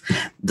leave.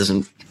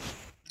 Doesn't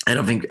I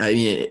don't think, I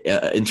mean,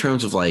 in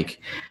terms of like,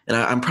 and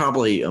I'm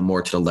probably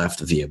more to the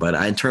left of you, but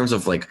in terms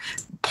of like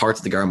parts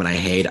of the government I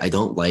hate, I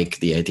don't like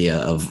the idea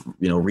of,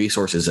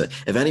 resources.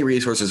 If any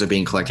resources are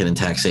being collected in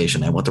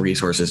taxation, I want the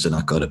resources to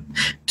not go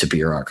to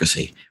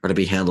bureaucracy or to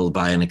be handled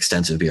by an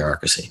extensive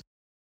bureaucracy.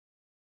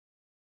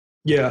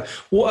 Yeah.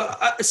 Well,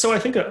 so I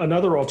think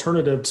another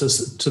alternative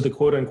to the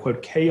quote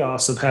unquote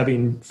chaos of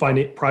having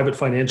private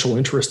financial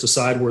interests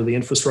decide where the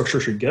infrastructure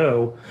should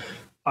go,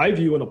 I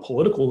view in a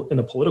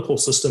political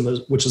system,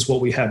 which is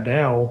what we have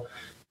now,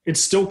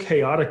 it's still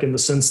chaotic in the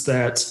sense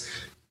that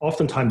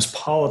oftentimes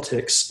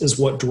politics is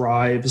what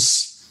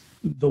drives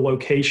the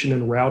location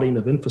and routing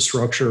of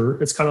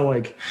infrastructure. It's kind of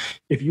like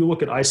if you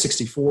look at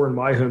I-64 in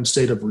my home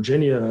state of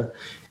Virginia,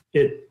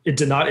 it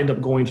did not end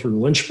up going through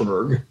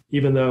Lynchburg,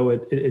 even though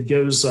it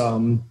goes,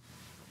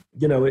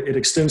 it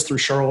extends through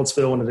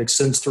Charlottesville and it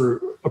extends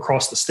through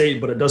across the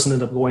state, but it doesn't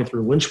end up going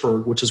through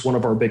Lynchburg, which is one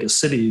of our biggest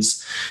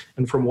cities.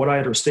 And from what I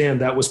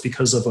understand, that was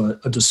because of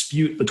a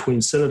dispute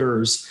between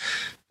senators,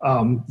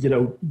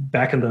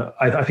 back in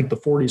I think the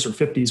 40s or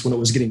 50s when it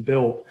was getting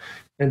built.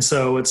 And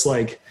so it's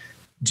like,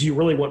 do you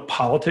really want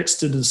politics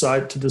to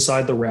decide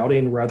the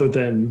routing rather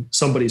than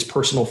somebody's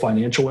personal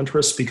financial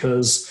interests?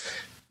 Because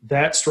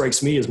that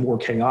strikes me as more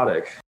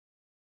chaotic.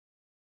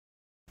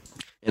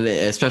 And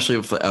especially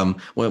if,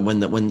 when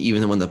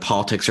the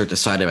politics are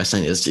decided by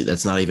something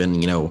that's not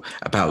even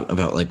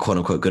about like quote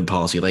unquote good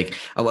policy, like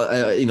a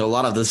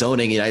lot of the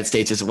zoning in the United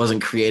States it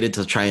wasn't created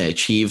to try and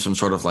achieve some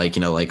sort of like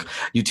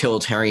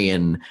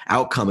utilitarian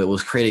outcome. It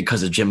was created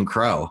because of Jim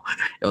Crow.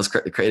 It was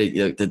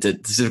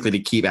created specifically to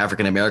keep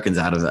African Americans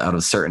out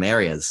of certain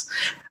areas,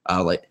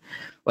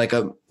 like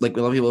a lot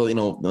of people,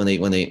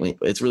 when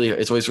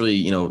it's always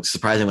really,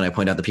 surprising when I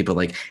point out to people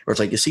where it's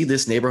like, you see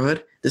this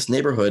neighborhood,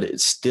 it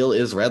still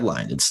is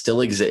redlined. It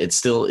still exists. It's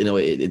still,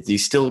 you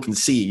still can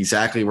see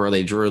exactly where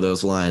they drew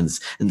those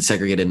lines in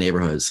segregated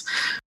neighborhoods.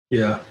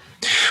 Yeah.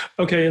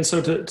 Okay. And so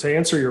to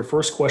answer your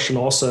first question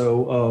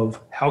also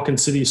of how can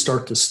cities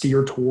start to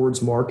steer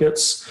towards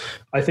markets,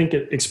 I think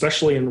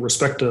especially in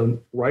respect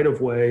to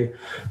right-of-way,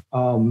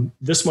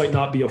 this might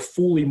not be a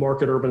fully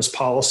market urbanist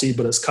policy,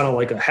 but it's kind of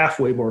like a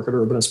halfway market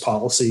urbanist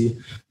policy,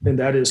 and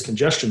that is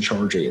congestion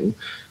charging,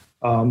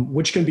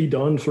 which can be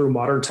done through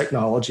modern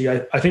technology.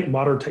 I think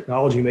modern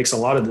technology makes a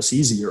lot of this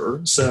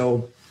easier.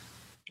 So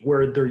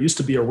where there used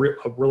to be a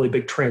really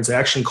big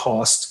transaction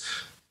cost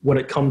when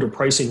it come to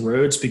pricing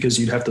roads because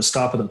you'd have to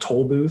stop at a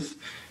toll booth.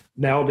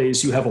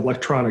 Nowadays, you have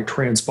electronic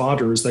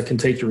transponders that can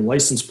take your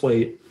license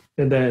plate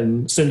and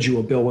then send you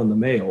a bill in the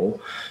mail.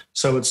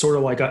 So it's sort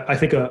of like, I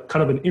think a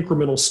kind of an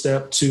incremental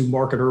step to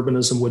market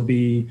urbanism would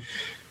be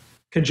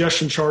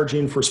congestion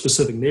charging for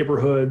specific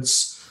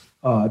neighborhoods,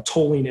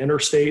 tolling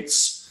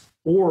interstates,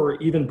 or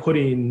even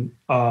putting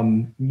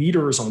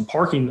meters on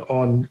parking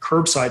on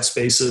curbside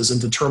spaces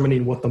and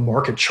determining what the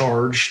market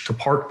charge to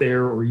park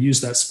there or use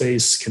that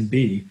space can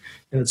be.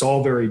 And it's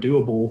all very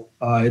doable.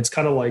 It's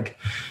kind of like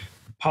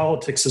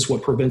politics is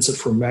what prevents it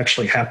from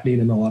actually happening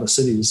in a lot of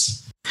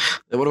cities.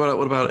 What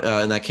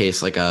about in that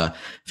case, like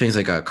things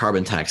like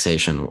carbon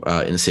taxation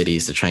in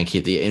cities to try and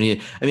keep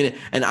and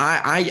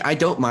I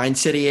don't mind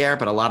city air,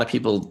 but a lot of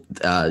people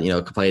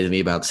complain to me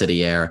about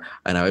city air,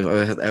 and I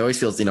always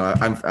feel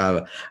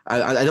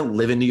I don't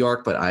live in New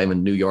York, but I'm a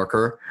New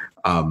Yorker.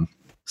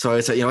 So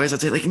I say, I'd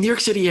say like New York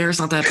City air is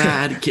not that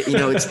bad.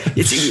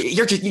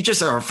 You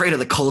just are afraid of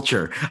the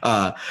culture.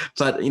 But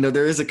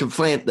there is a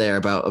complaint there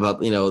about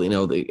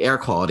the air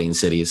quality in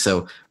cities.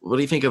 So what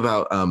do you think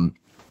about about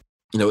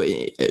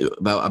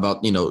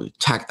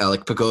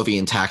like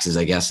Pigovian taxes,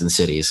 I guess, in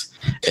cities,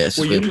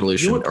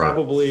 pollution?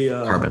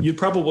 You'd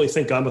probably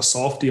think I'm a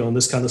softie on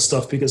this kind of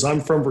stuff because I'm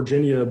from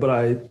Virginia, but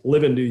I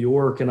live in New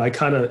York, and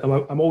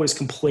I'm always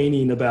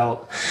complaining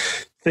about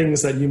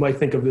things that you might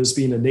think of as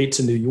being innate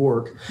to New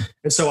York.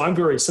 And so I'm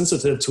very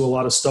sensitive to a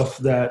lot of stuff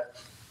that,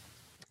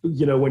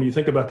 when you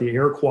think about the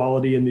air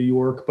quality in New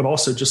York, but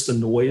also just the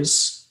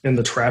noise and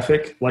the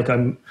traffic, like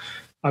I'm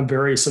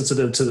very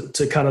sensitive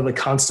to kind of the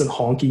constant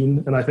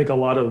honking. And I think a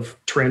lot of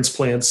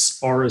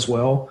transplants are as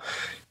well.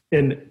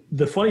 And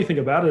the funny thing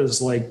about it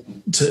is like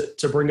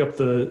to bring up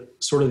the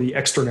sort of the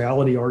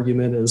externality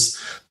argument is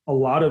a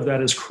lot of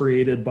that is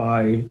created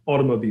by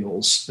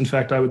automobiles. In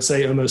fact, I would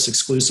say almost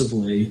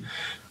exclusively.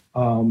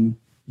 And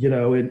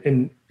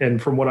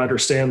from what I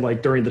understand,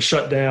 like during the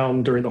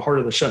heart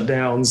of the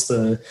shutdowns,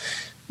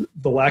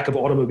 the lack of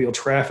automobile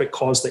traffic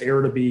caused the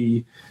air to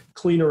be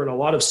cleaner in a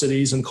lot of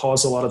cities and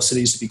caused a lot of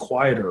cities to be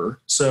quieter.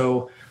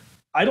 So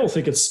I don't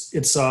think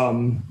it's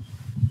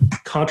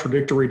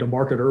contradictory to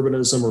market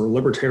urbanism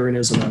or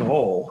libertarianism at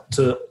all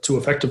to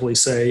effectively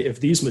say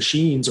if these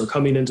machines are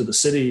coming into the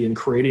city and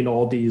creating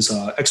all these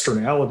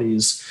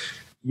externalities,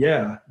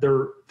 yeah,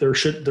 there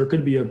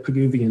could be a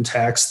Pigovian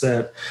tax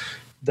that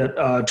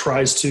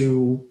tries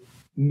to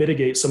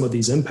mitigate some of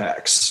these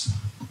impacts.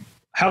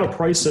 How to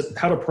price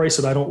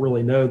it, I don't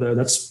really know though.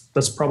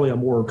 That's probably a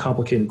more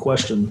complicated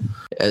question.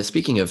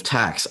 Speaking of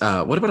tax,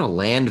 what about a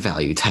land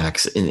value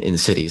tax in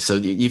cities? So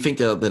you think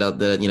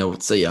that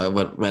say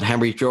what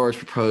Henry George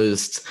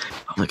proposed?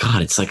 Oh my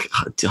God, it's like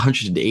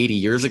 180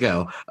 years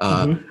ago.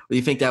 Do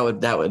you think that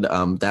would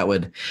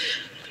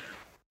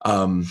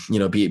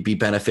be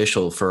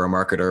beneficial for a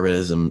market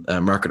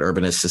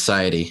urbanist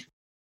society?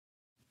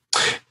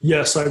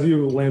 Yes, I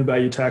view land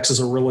value tax as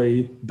a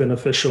really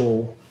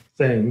beneficial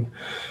thing.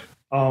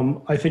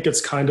 I think it's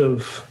kind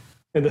of,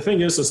 and the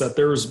thing is that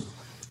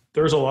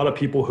there's a lot of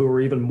people who are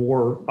even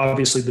more,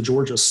 obviously the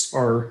Georgists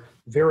are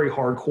very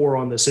hardcore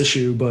on this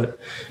issue, but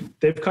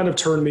they've kind of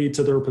turned me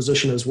to their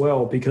position as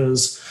well,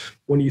 because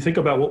when you think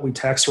about what we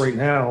tax right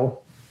now,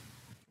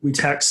 we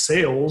tax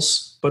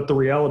sales, but the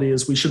reality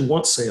is we should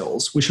want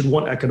sales. We should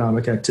want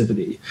economic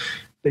activity.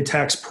 They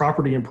tax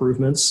property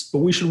improvements, but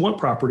we should want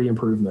property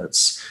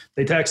improvements.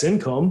 They tax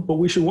income, but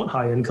we should want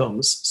high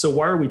incomes. So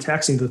why are we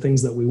taxing the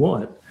things that we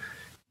want?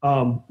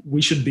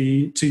 We should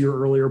be, to your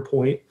earlier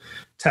point,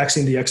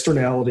 taxing the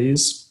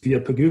externalities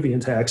via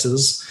Pigouvian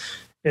taxes.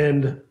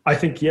 And I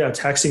think,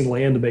 taxing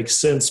land makes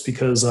sense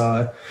because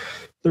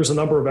there's a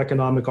number of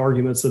economic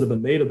arguments that have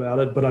been made about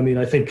it. But I mean,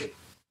 I think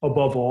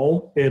above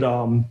all,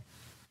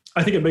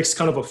 I think it makes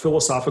kind of a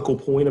philosophical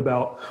point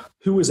about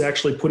who is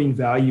actually putting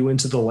value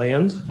into the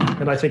land.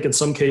 And I think in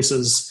some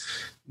cases,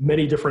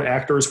 many different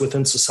actors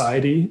within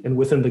society and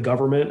within the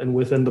government and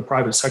within the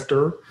private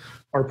sector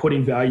are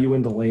putting value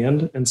in the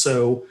land. And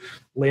so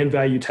land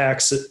value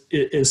tax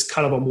is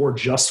kind of a more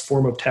just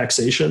form of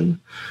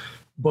taxation,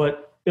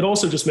 but it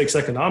also just makes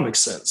economic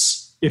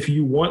sense. If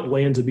you want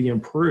land to be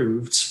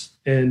improved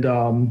and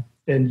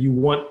you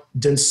want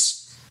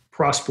dense,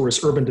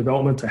 prosperous urban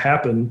development to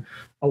happen,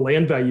 a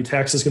land value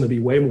tax is going to be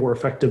way more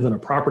effective than a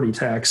property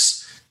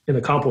tax in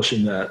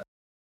accomplishing that.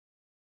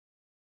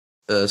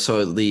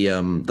 So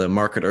the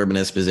market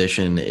urbanist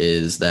position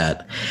is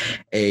that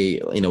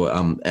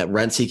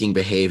rent seeking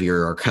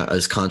behavior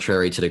is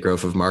contrary to the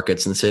growth of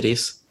markets in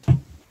cities,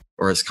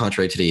 or is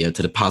contrary to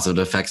the positive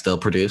effects they'll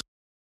produce.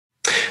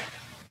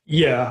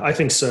 Yeah, I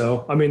think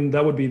so. I mean,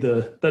 that'd be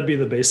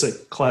the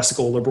basic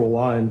classical liberal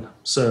line.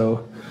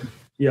 So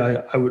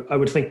yeah, I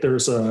would think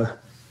there's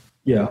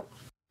yeah.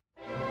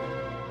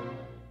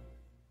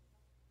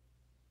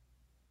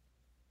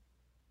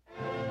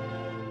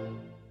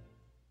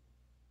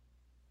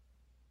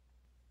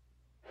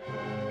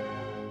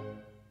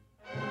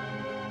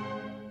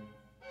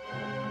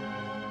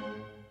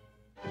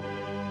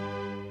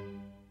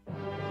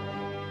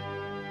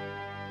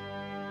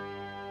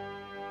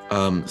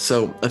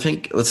 So I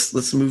think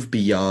let's move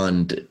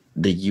beyond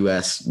the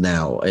U.S.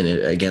 now,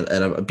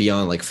 and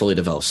beyond like fully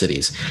developed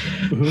cities.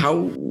 Mm-hmm.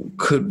 How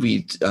could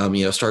we,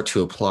 start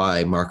to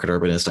apply market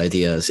urbanist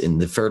ideas in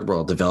the third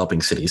world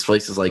developing cities?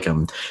 Places like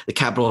the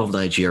capital of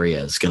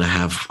Nigeria is going to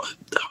have,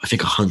 I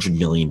think, 100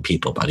 million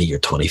people by the year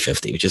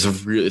 2050, which is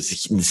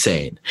it's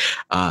insane.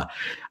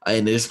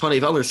 And there's plenty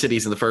of other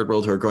cities in the third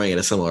world who are growing at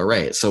a similar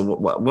rate. So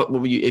what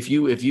would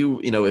you, if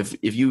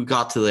you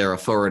got to their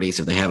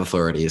authorities, if they have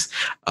authorities,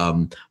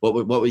 what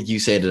would you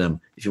say to them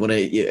if you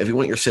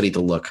want your city to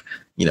look,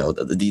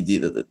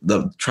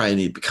 the trying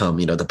to become,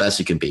 the best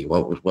you can be?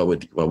 What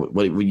would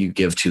you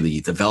give to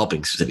the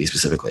developing city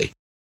specifically?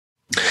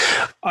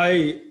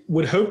 I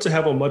would hope to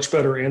have a much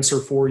better answer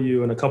for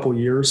you in a couple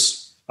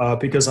years,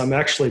 because I'm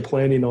actually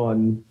planning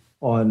on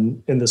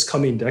in this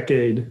coming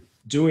decade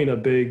doing a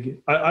big,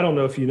 I don't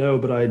know if you know,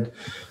 but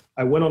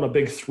I went on a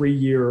big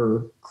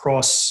 3-year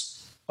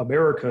cross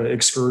America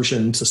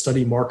excursion to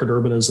study market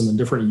urbanism in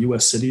different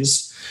US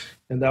cities.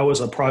 And that was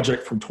a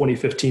project from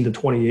 2015 to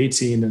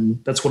 2018.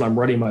 And that's what I'm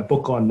writing my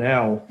book on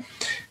now.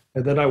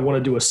 And then I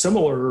want to do a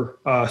similar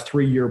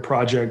 3-year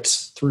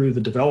project through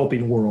the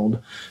developing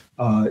world,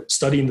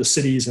 studying the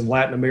cities in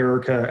Latin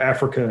America,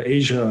 Africa,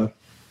 Asia,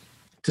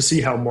 to see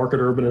how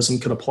market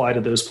urbanism can apply to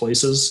those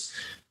places.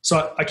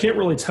 So I can't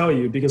really tell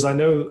you, because I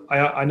know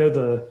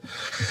the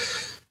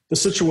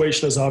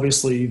situation is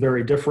obviously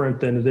very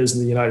different than it is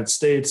in the United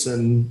States,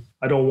 and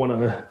I don't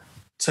want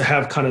to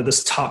have kind of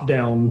this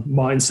top-down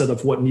mindset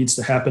of what needs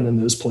to happen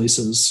in those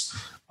places.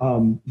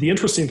 The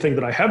interesting thing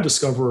that I have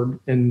discovered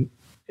in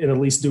at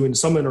least doing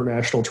some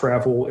international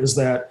travel is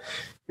that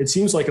it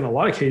seems like in a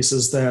lot of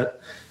cases that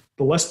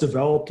the less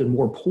developed and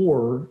more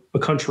poor a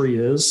country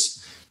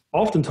is,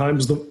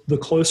 oftentimes the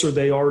closer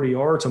they already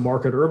are to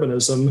market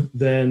urbanism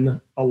than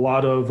a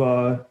lot of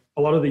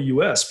the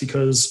US,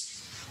 because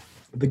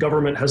the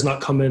government has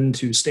not come in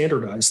to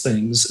standardize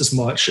things as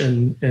much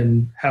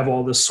and have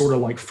all this sort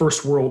of like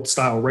first world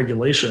style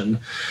regulation.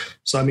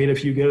 So, I mean,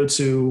 if you go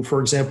to,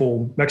 for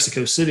example,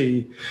 Mexico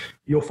City,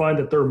 you'll find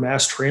that their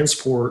mass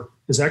transport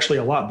is actually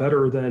a lot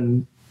better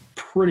than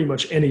pretty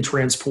much any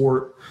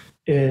transport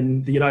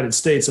in the United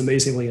States,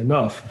 amazingly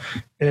enough.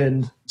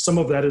 And some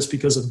of that is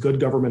because of good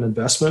government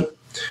investment,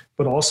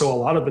 but also a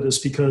lot of it is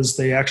because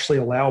they actually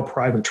allow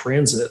private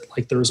transit.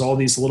 Like there's all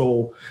these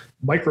little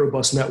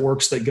microbus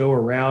networks that go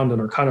around and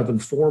are kind of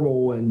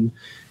informal and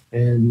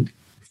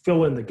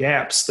fill in the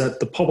gaps that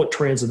the public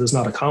transit is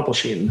not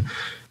accomplishing.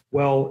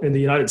 Well, in the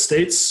United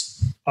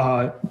States,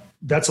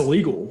 that's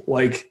illegal.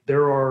 Like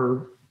there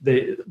are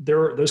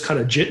those kind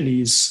of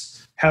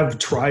jitneys have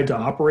tried to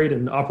operate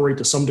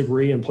to some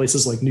degree in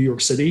places like New York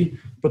City,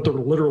 but they're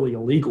literally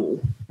illegal.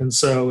 And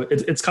so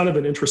it's kind of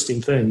an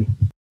interesting thing.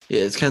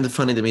 Yeah, it's kind of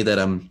funny to me that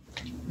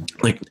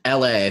like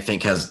LA, I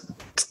think, has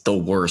the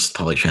worst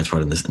public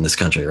transport in this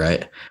country,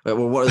 right?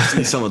 Well, what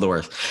is some of the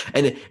worst?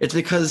 And it's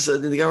because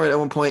the government at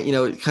one point,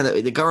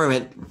 the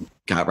government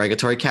got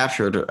regulatory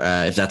captured,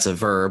 if that's a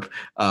verb,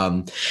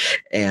 and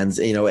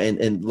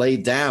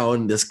laid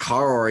down this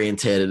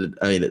car-oriented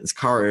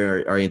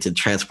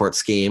transport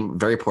scheme,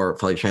 very poor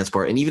public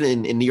transport, and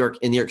even in New York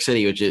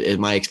City, which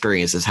in my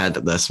experience has had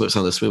some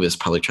of the smoothest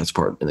public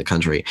transport in the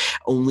country,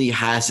 only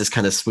has this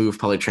kind of smooth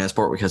public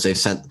transport because they've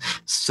spent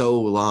so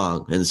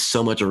long and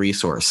so much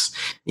resource,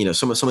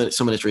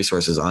 so much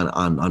resources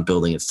on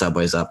building its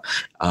subways up,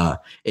 and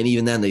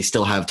even then they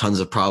still have tons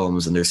of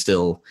problems, and there's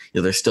still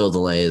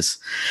delays.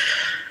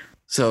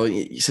 So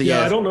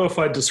yeah, I don't know if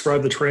I'd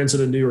describe the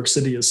transit in New York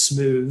City as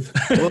smooth.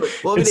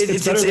 Well,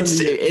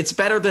 it's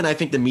better than I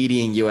think the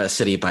median U.S.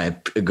 city by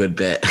a good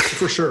bit.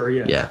 For sure,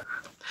 yeah. Yeah.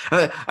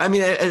 I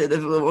mean,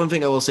 one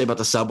thing I will say about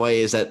the subway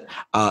is that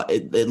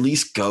it at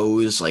least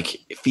goes like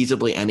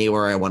feasibly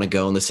anywhere I want to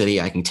go in the city.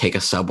 I can take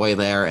a subway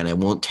there, and it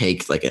won't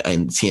take like an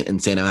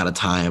insane amount of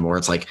time. Or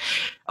it's like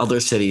other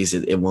cities,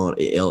 it won't.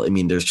 I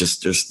mean, there's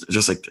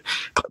just like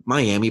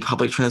Miami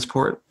public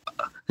transport.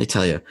 They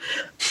tell you,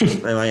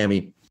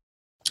 Miami.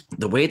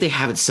 The way they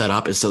have it set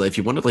up is so that if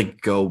you want to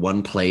like go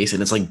one place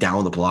and it's like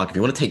down the block, if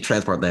you want to take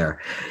transport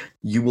there,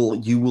 you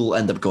will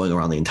end up going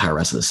around the entire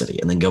rest of the city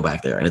and then go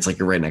back there, and it's like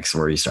you're right next to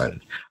where you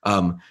started.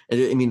 I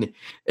mean,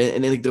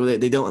 and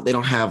they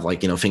don't have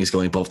like things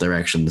going both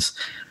directions.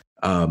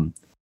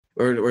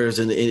 Whereas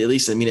at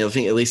least in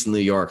New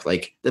York,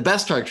 like the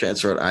best public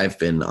transport I've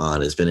been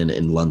on has been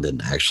in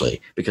London,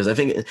 actually, because I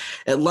think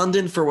at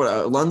London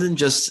London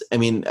just, I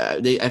think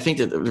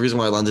that the reason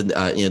why London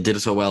did it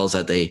so well is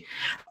that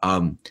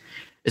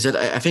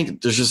I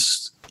think there's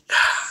just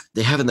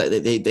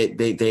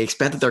they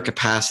expanded their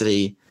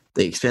capacity,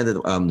 they expanded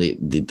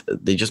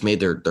they just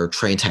made their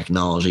train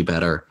technology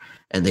better,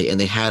 and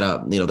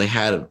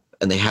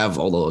they have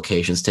all the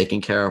locations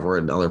taken care of, or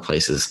in other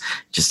places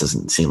it just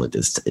doesn't seem like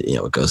this,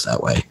 it goes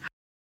that way.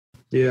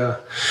 Yeah.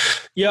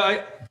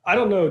 I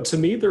don't know. To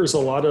me, there's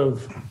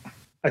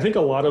I think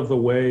a lot of the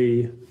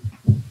way.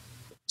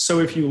 So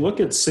if you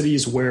look at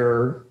cities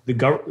where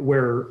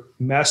where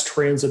mass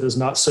transit is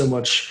not so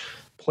much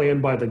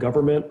planned by the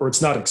government, or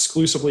it's not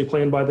exclusively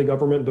planned by the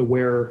government, but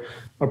where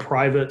a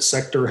private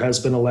sector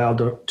has been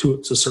allowed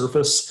to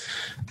surface,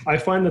 I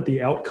find that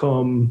the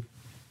outcome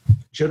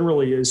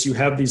generally is you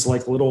have these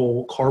like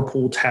little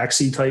carpool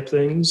taxi type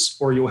things,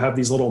 or you'll have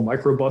these little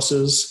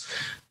microbuses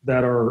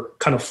that are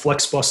kind of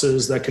flex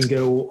buses that can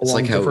go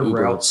along different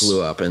routes.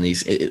 Blew up in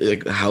these,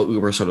 how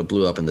Uber sort of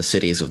blew up in the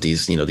cities of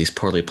these, these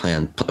poorly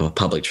planned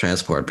public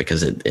transport,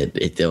 because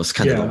it was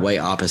kind of the way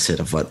opposite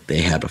of what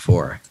they had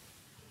before.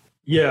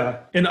 Yeah.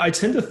 And I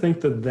tend to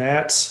think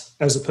that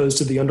as opposed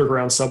to the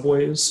underground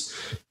subways,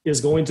 is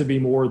going to be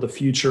more the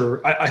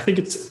future. I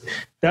think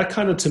that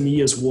kind of, to me,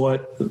 is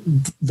what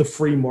the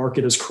free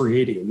market is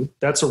creating.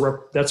 That's a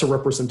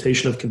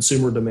representation of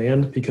consumer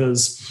demand,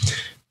 because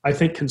I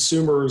think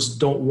consumers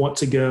don't want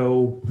to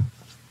go,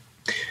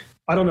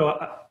 I don't know.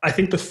 I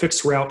think the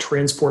fixed route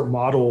transport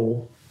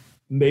model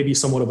may be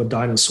somewhat of a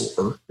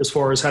dinosaur as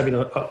far as having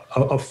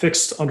a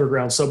fixed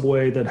underground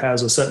subway that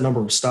has a set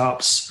number of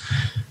stops.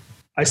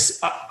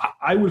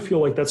 I would feel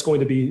like that's going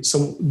to be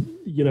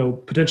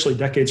potentially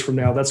decades from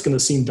now, that's going to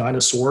seem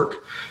dinosauric,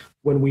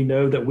 when we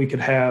know that we could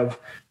have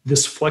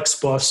this flex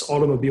bus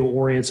automobile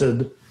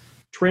oriented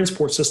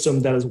transport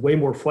system that is way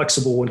more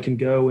flexible and can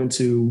go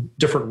into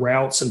different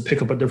routes and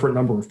pick up a different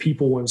number of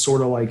people, and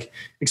sort of like,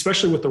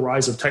 especially with the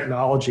rise of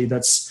technology,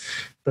 that's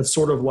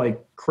sort of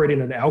like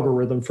creating an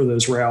algorithm for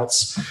those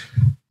routes.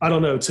 I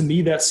don't know. To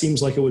me, that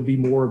seems like it would be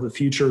more of the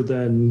future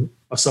than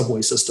a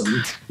subway system.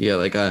 Yeah,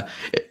 like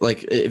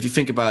if you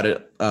think about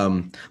it,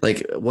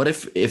 like what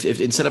if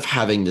instead of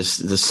having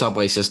this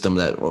subway system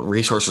that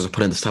resources are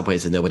put into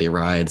subways and nobody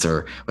rides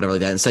or whatever like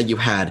that, instead you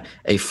had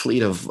a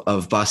fleet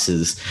of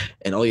buses,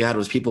 and all you had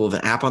was people with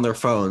an app on their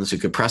phones who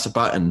could press a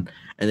button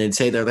and then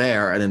say they're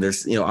there, and then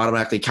there's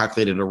automatically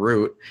calculated a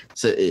route.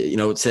 So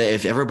say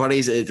if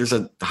there's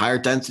a higher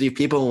density of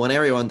people in one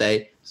area one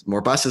day,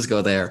 more buses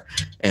go there,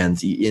 and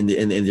it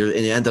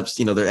ends up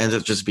there ends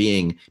up just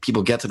being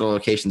people get to the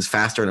locations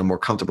faster in a more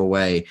comfortable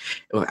way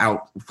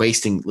without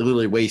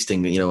literally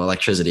wasting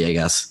electricity, I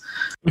guess.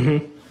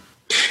 Mm-hmm.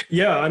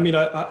 Yeah, I mean,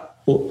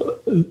 well,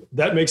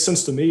 that makes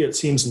sense to me. It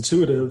seems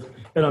intuitive,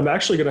 and I'm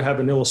actually going to have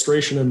an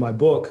illustration in my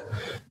book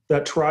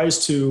that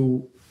tries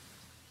to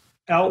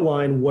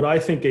outline what I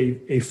think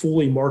a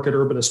fully market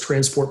urbanist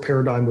transport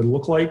paradigm would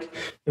look like.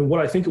 And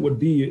what I think it would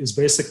be is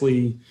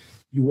basically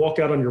you walk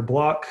out on your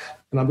block,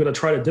 and I'm going to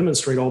try to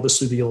demonstrate all this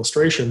through the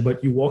illustration,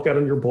 but you walk out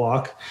on your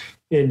block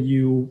and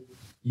you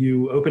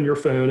open your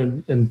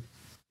phone and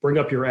bring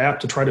up your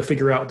app to try to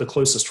figure out the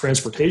closest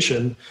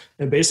transportation.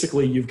 And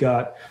basically you've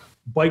got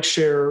bike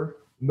share,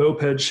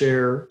 moped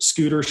share,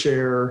 scooter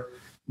share,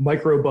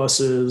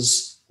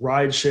 microbuses,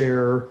 ride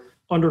share,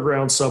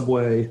 underground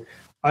subway.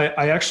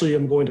 I actually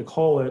am going to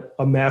call it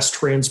a mass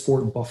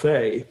transport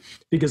buffet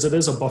because it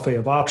is a buffet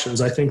of options.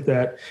 I think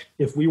that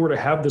if we were to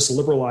have this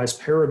liberalized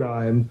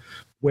paradigm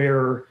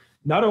where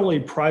not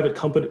only private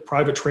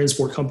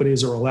transport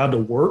companies are allowed to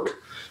work,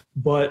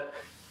 but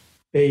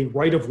a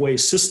right-of-way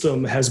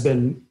system has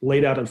been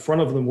laid out in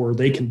front of them where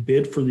they can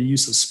bid for the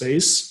use of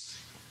space,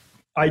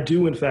 I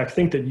do in fact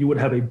think that you would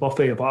have a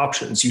buffet of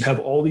options. You'd have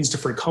all these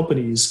different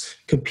companies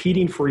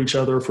competing for each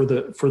other for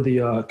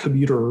the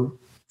commuter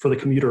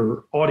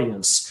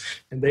audience,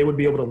 and they would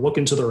be able to look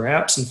into their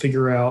apps and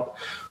figure out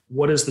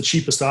what is the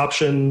cheapest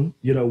option,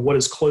 what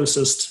is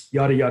closest,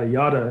 yada, yada,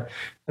 yada.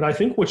 And I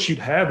think what you'd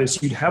have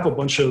is you'd have a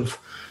bunch of,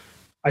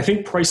 I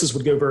think prices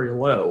would go very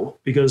low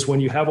because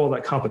when you have all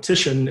that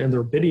competition and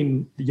they're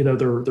bidding,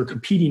 they're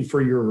competing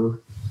for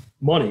your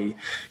money.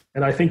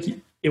 And I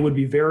think it would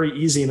be very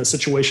easy in a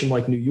situation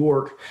like New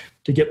York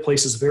to get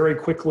places very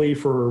quickly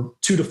for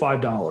 $2 to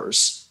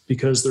 $5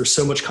 because there's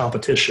so much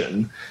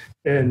competition.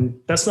 And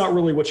that's not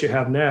really what you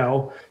have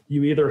now.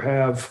 You either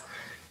have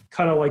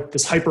kind of like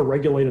this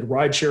hyper-regulated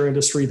rideshare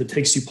industry that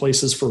takes you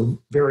places for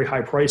very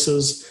high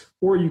prices,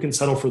 or you can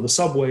settle for the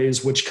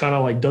subways, which kind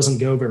of like doesn't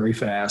go very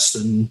fast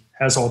and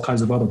has all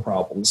kinds of other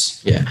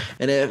problems. Yeah,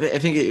 and I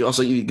think it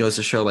also goes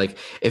to show, like,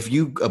 if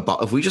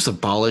we just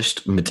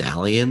abolished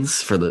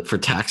medallions for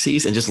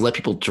taxis and just let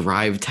people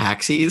drive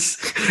taxis,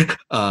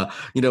 I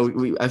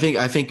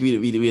think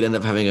we'd end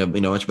up having a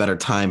much better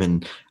time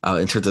in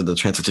terms of the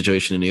transit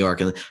situation in New York.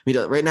 And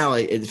right now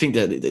I think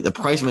that the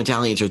price of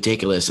medallions is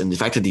ridiculous, and the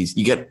fact that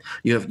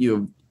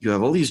you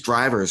have all these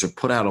drivers who are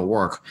put out of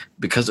work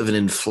because of an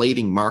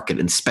inflating market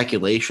and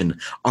speculation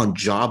on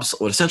jobs,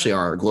 what essentially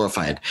are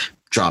glorified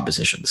job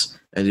positions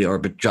or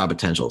job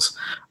potentials.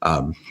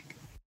 If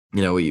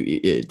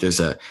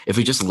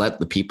we just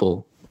let the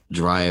people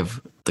drive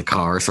the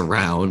cars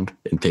around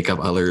and pick up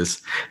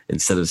others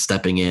instead of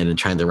stepping in and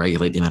trying to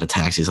regulate the amount of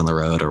taxis on the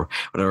road or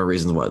whatever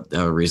reason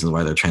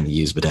why they're trying to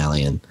use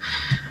medallion.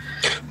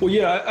 Well,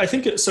 yeah, I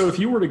think so. If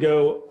you were to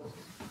go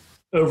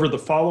over the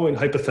following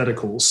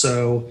hypotheticals,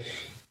 so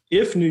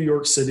if New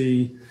York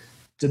City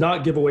did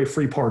not give away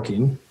free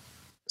parking,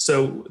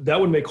 so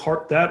that would make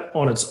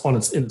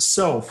in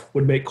itself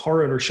would make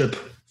car ownership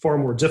far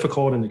more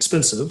difficult and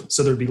expensive.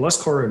 So there'd be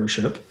less car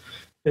ownership.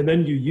 And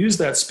then you use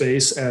that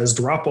space as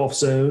drop-off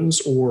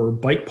zones or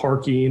bike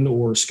parking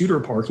or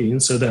scooter parking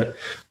so that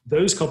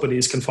those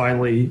companies can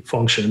finally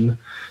function.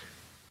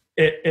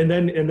 And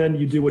then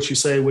you do what you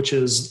say, which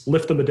is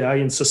lift the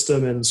medallion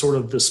system and sort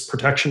of this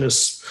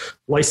protectionist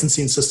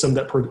licensing system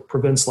that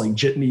prevents like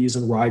jitneys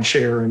and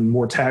rideshare and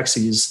more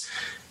taxis.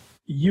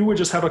 You would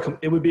just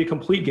it would be a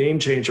complete game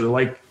changer.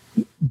 Like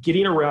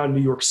getting around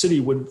New York City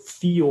would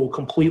feel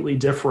completely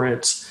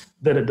different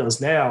than it does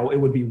now. It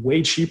would be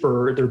way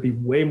cheaper. There'd be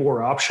way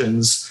more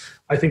options.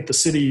 I think the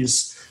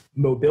city's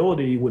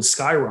mobility would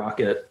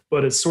skyrocket,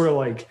 but it's sort of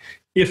like,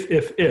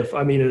 if,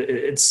 I mean,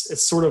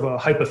 it's sort of a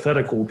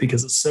hypothetical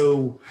because it's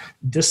so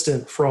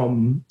distant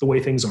from the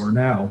way things are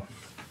now.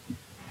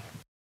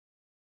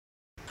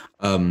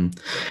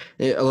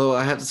 Although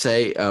I have to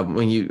say,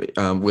 when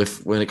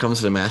it comes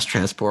to the mass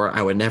transport,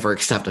 I would never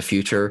accept a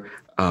future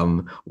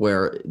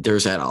where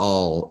there's at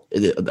all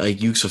a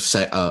use of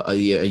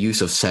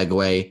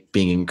Segway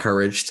being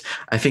encouraged.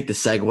 I think the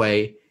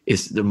Segway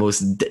is the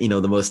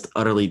most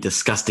utterly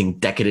disgusting,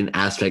 decadent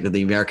aspect of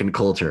the American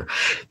culture.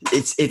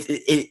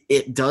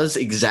 It does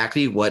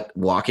exactly what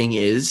walking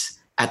is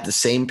at the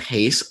same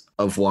pace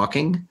of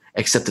walking,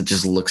 except it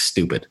just looks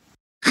stupid.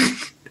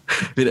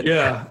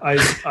 Yeah,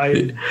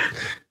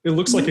 it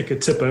looks like it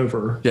could tip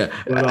over. Yeah.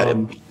 But,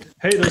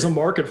 hey, there's a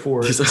market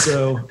for it.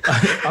 So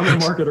I'm a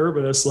market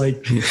urbanist.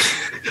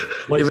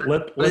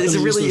 Is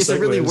it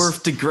really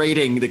worth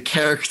degrading the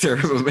character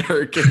of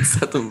Americans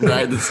that them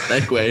ride the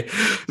Segway?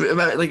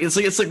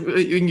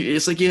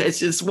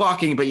 It's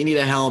walking, but you need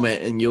a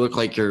helmet, and you look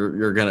like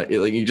you're gonna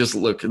you just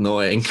look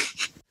annoying.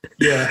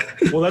 Yeah,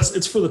 well,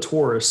 it's for the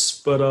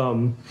tourists, but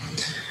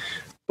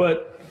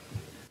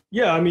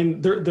yeah, I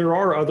mean, there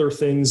are other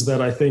things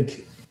that I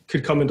think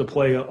could come into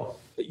play.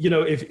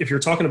 If you're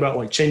talking about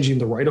like changing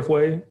the right of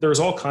way,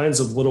 there's all kinds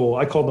of little,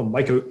 I call them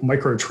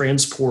micro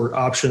transport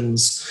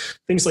options,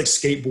 things like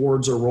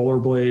skateboards or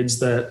rollerblades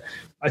that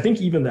I think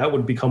even that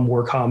would become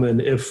more common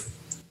if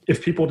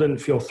people didn't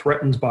feel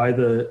threatened by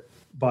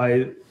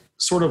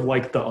sort of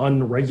like the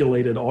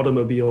unregulated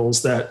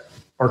automobiles that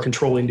are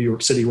controlling New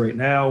York City right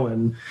now,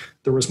 and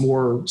there was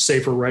more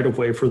safer right of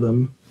way for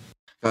them.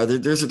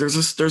 There's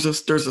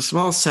a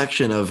small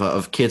section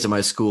of kids in my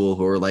school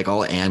who are like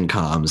all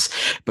ANCOMs,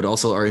 but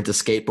also are into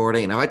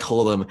skateboarding. And I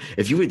told them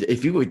if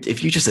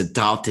you just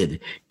adopted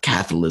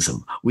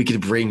capitalism, we could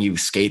bring you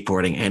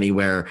skateboarding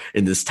anywhere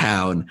in this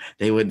town.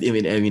 They would.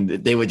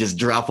 They would just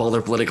drop all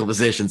their political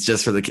positions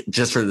just for the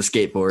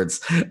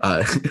skateboards.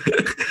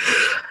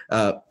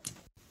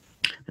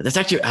 That's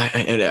actually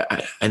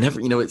I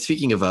never,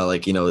 speaking of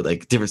like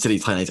like different city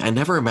planning, I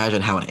never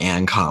imagined how an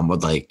ANCOM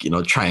would like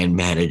try and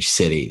manage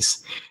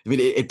cities. I mean,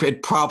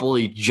 it'd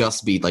probably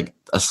just be like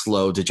a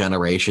slow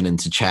degeneration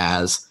into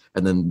Chaz,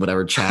 and then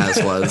whatever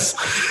Chaz was.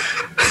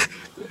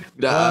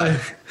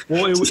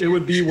 Well, it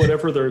would be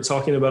whatever they're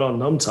talking about on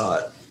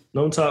NumTot.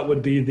 NumTot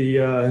would be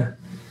the.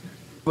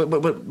 But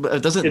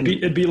it doesn't.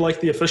 It'd be like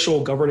the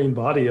official governing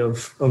body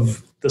of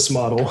this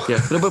model. Yeah,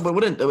 but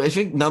wouldn't I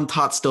think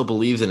NumTot still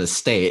believes in a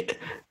state?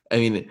 I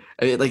mean,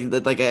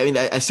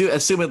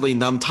 assumedly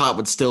NumTot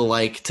would still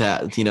like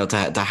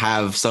to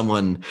have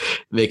someone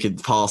making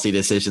policy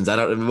decisions.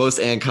 Most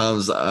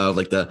ANCOMs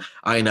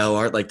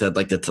aren't like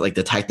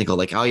the technical,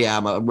 like, oh yeah,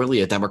 I'm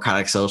really a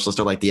democratic socialist,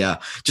 or like the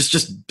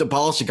just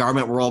abolish the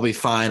government, we'll all be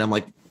fine. I'm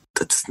like,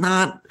 it's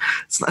not,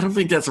 I don't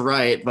think that's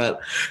right,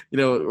 but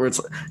where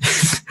it's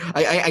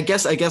I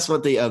guess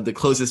what the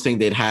closest thing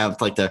they'd have,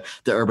 like the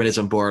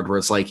urbanism board, where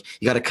it's like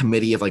you got a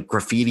committee of like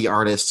graffiti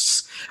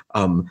artists,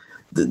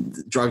 the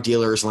drug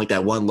dealers, and like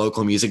that one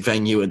local music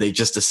venue, and they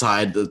just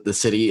decide the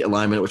city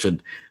alignment, which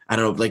would, I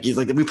don't know, like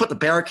we put the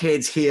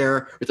barricades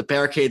here with the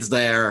barricades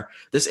there.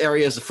 This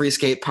area is a free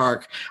skate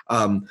park.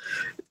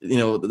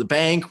 The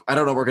bank, I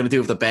don't know what we're gonna do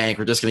with the bank.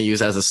 We're just gonna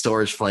use it as a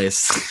storage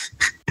place.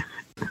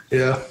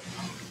 Yeah,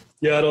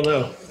 I don't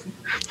know.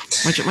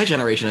 My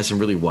generation has some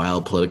really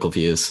wild political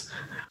views.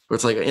 Where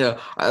it's like,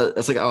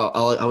 it's like,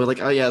 I'll be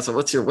like, oh yeah, so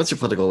what's your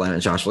political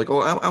alignment, Josh? Like,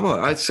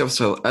 I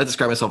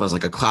describe myself as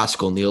like a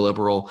classical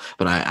neoliberal,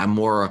 but I'm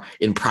more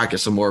in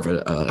practice, I'm more of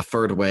a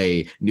third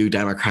way New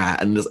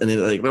Democrat, and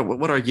then like,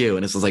 what are you?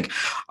 And it's just like,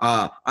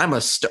 I'm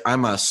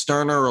a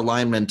sterner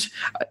alignment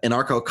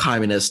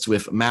anarcho-communist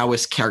with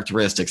Maoist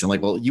characteristics. I'm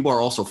like, well, you are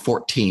also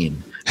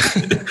 14.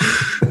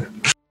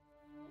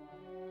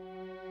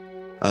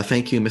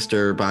 Thank you,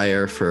 Mr.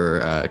 Bayer,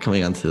 for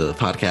coming onto the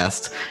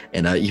podcast.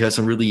 And you have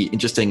some really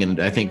interesting and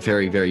I think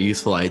very, very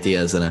useful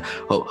ideas. And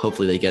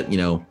hopefully they get,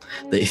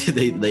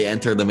 they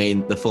enter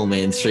the full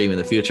mainstream in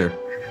the future.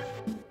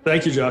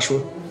 Thank you,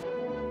 Joshua.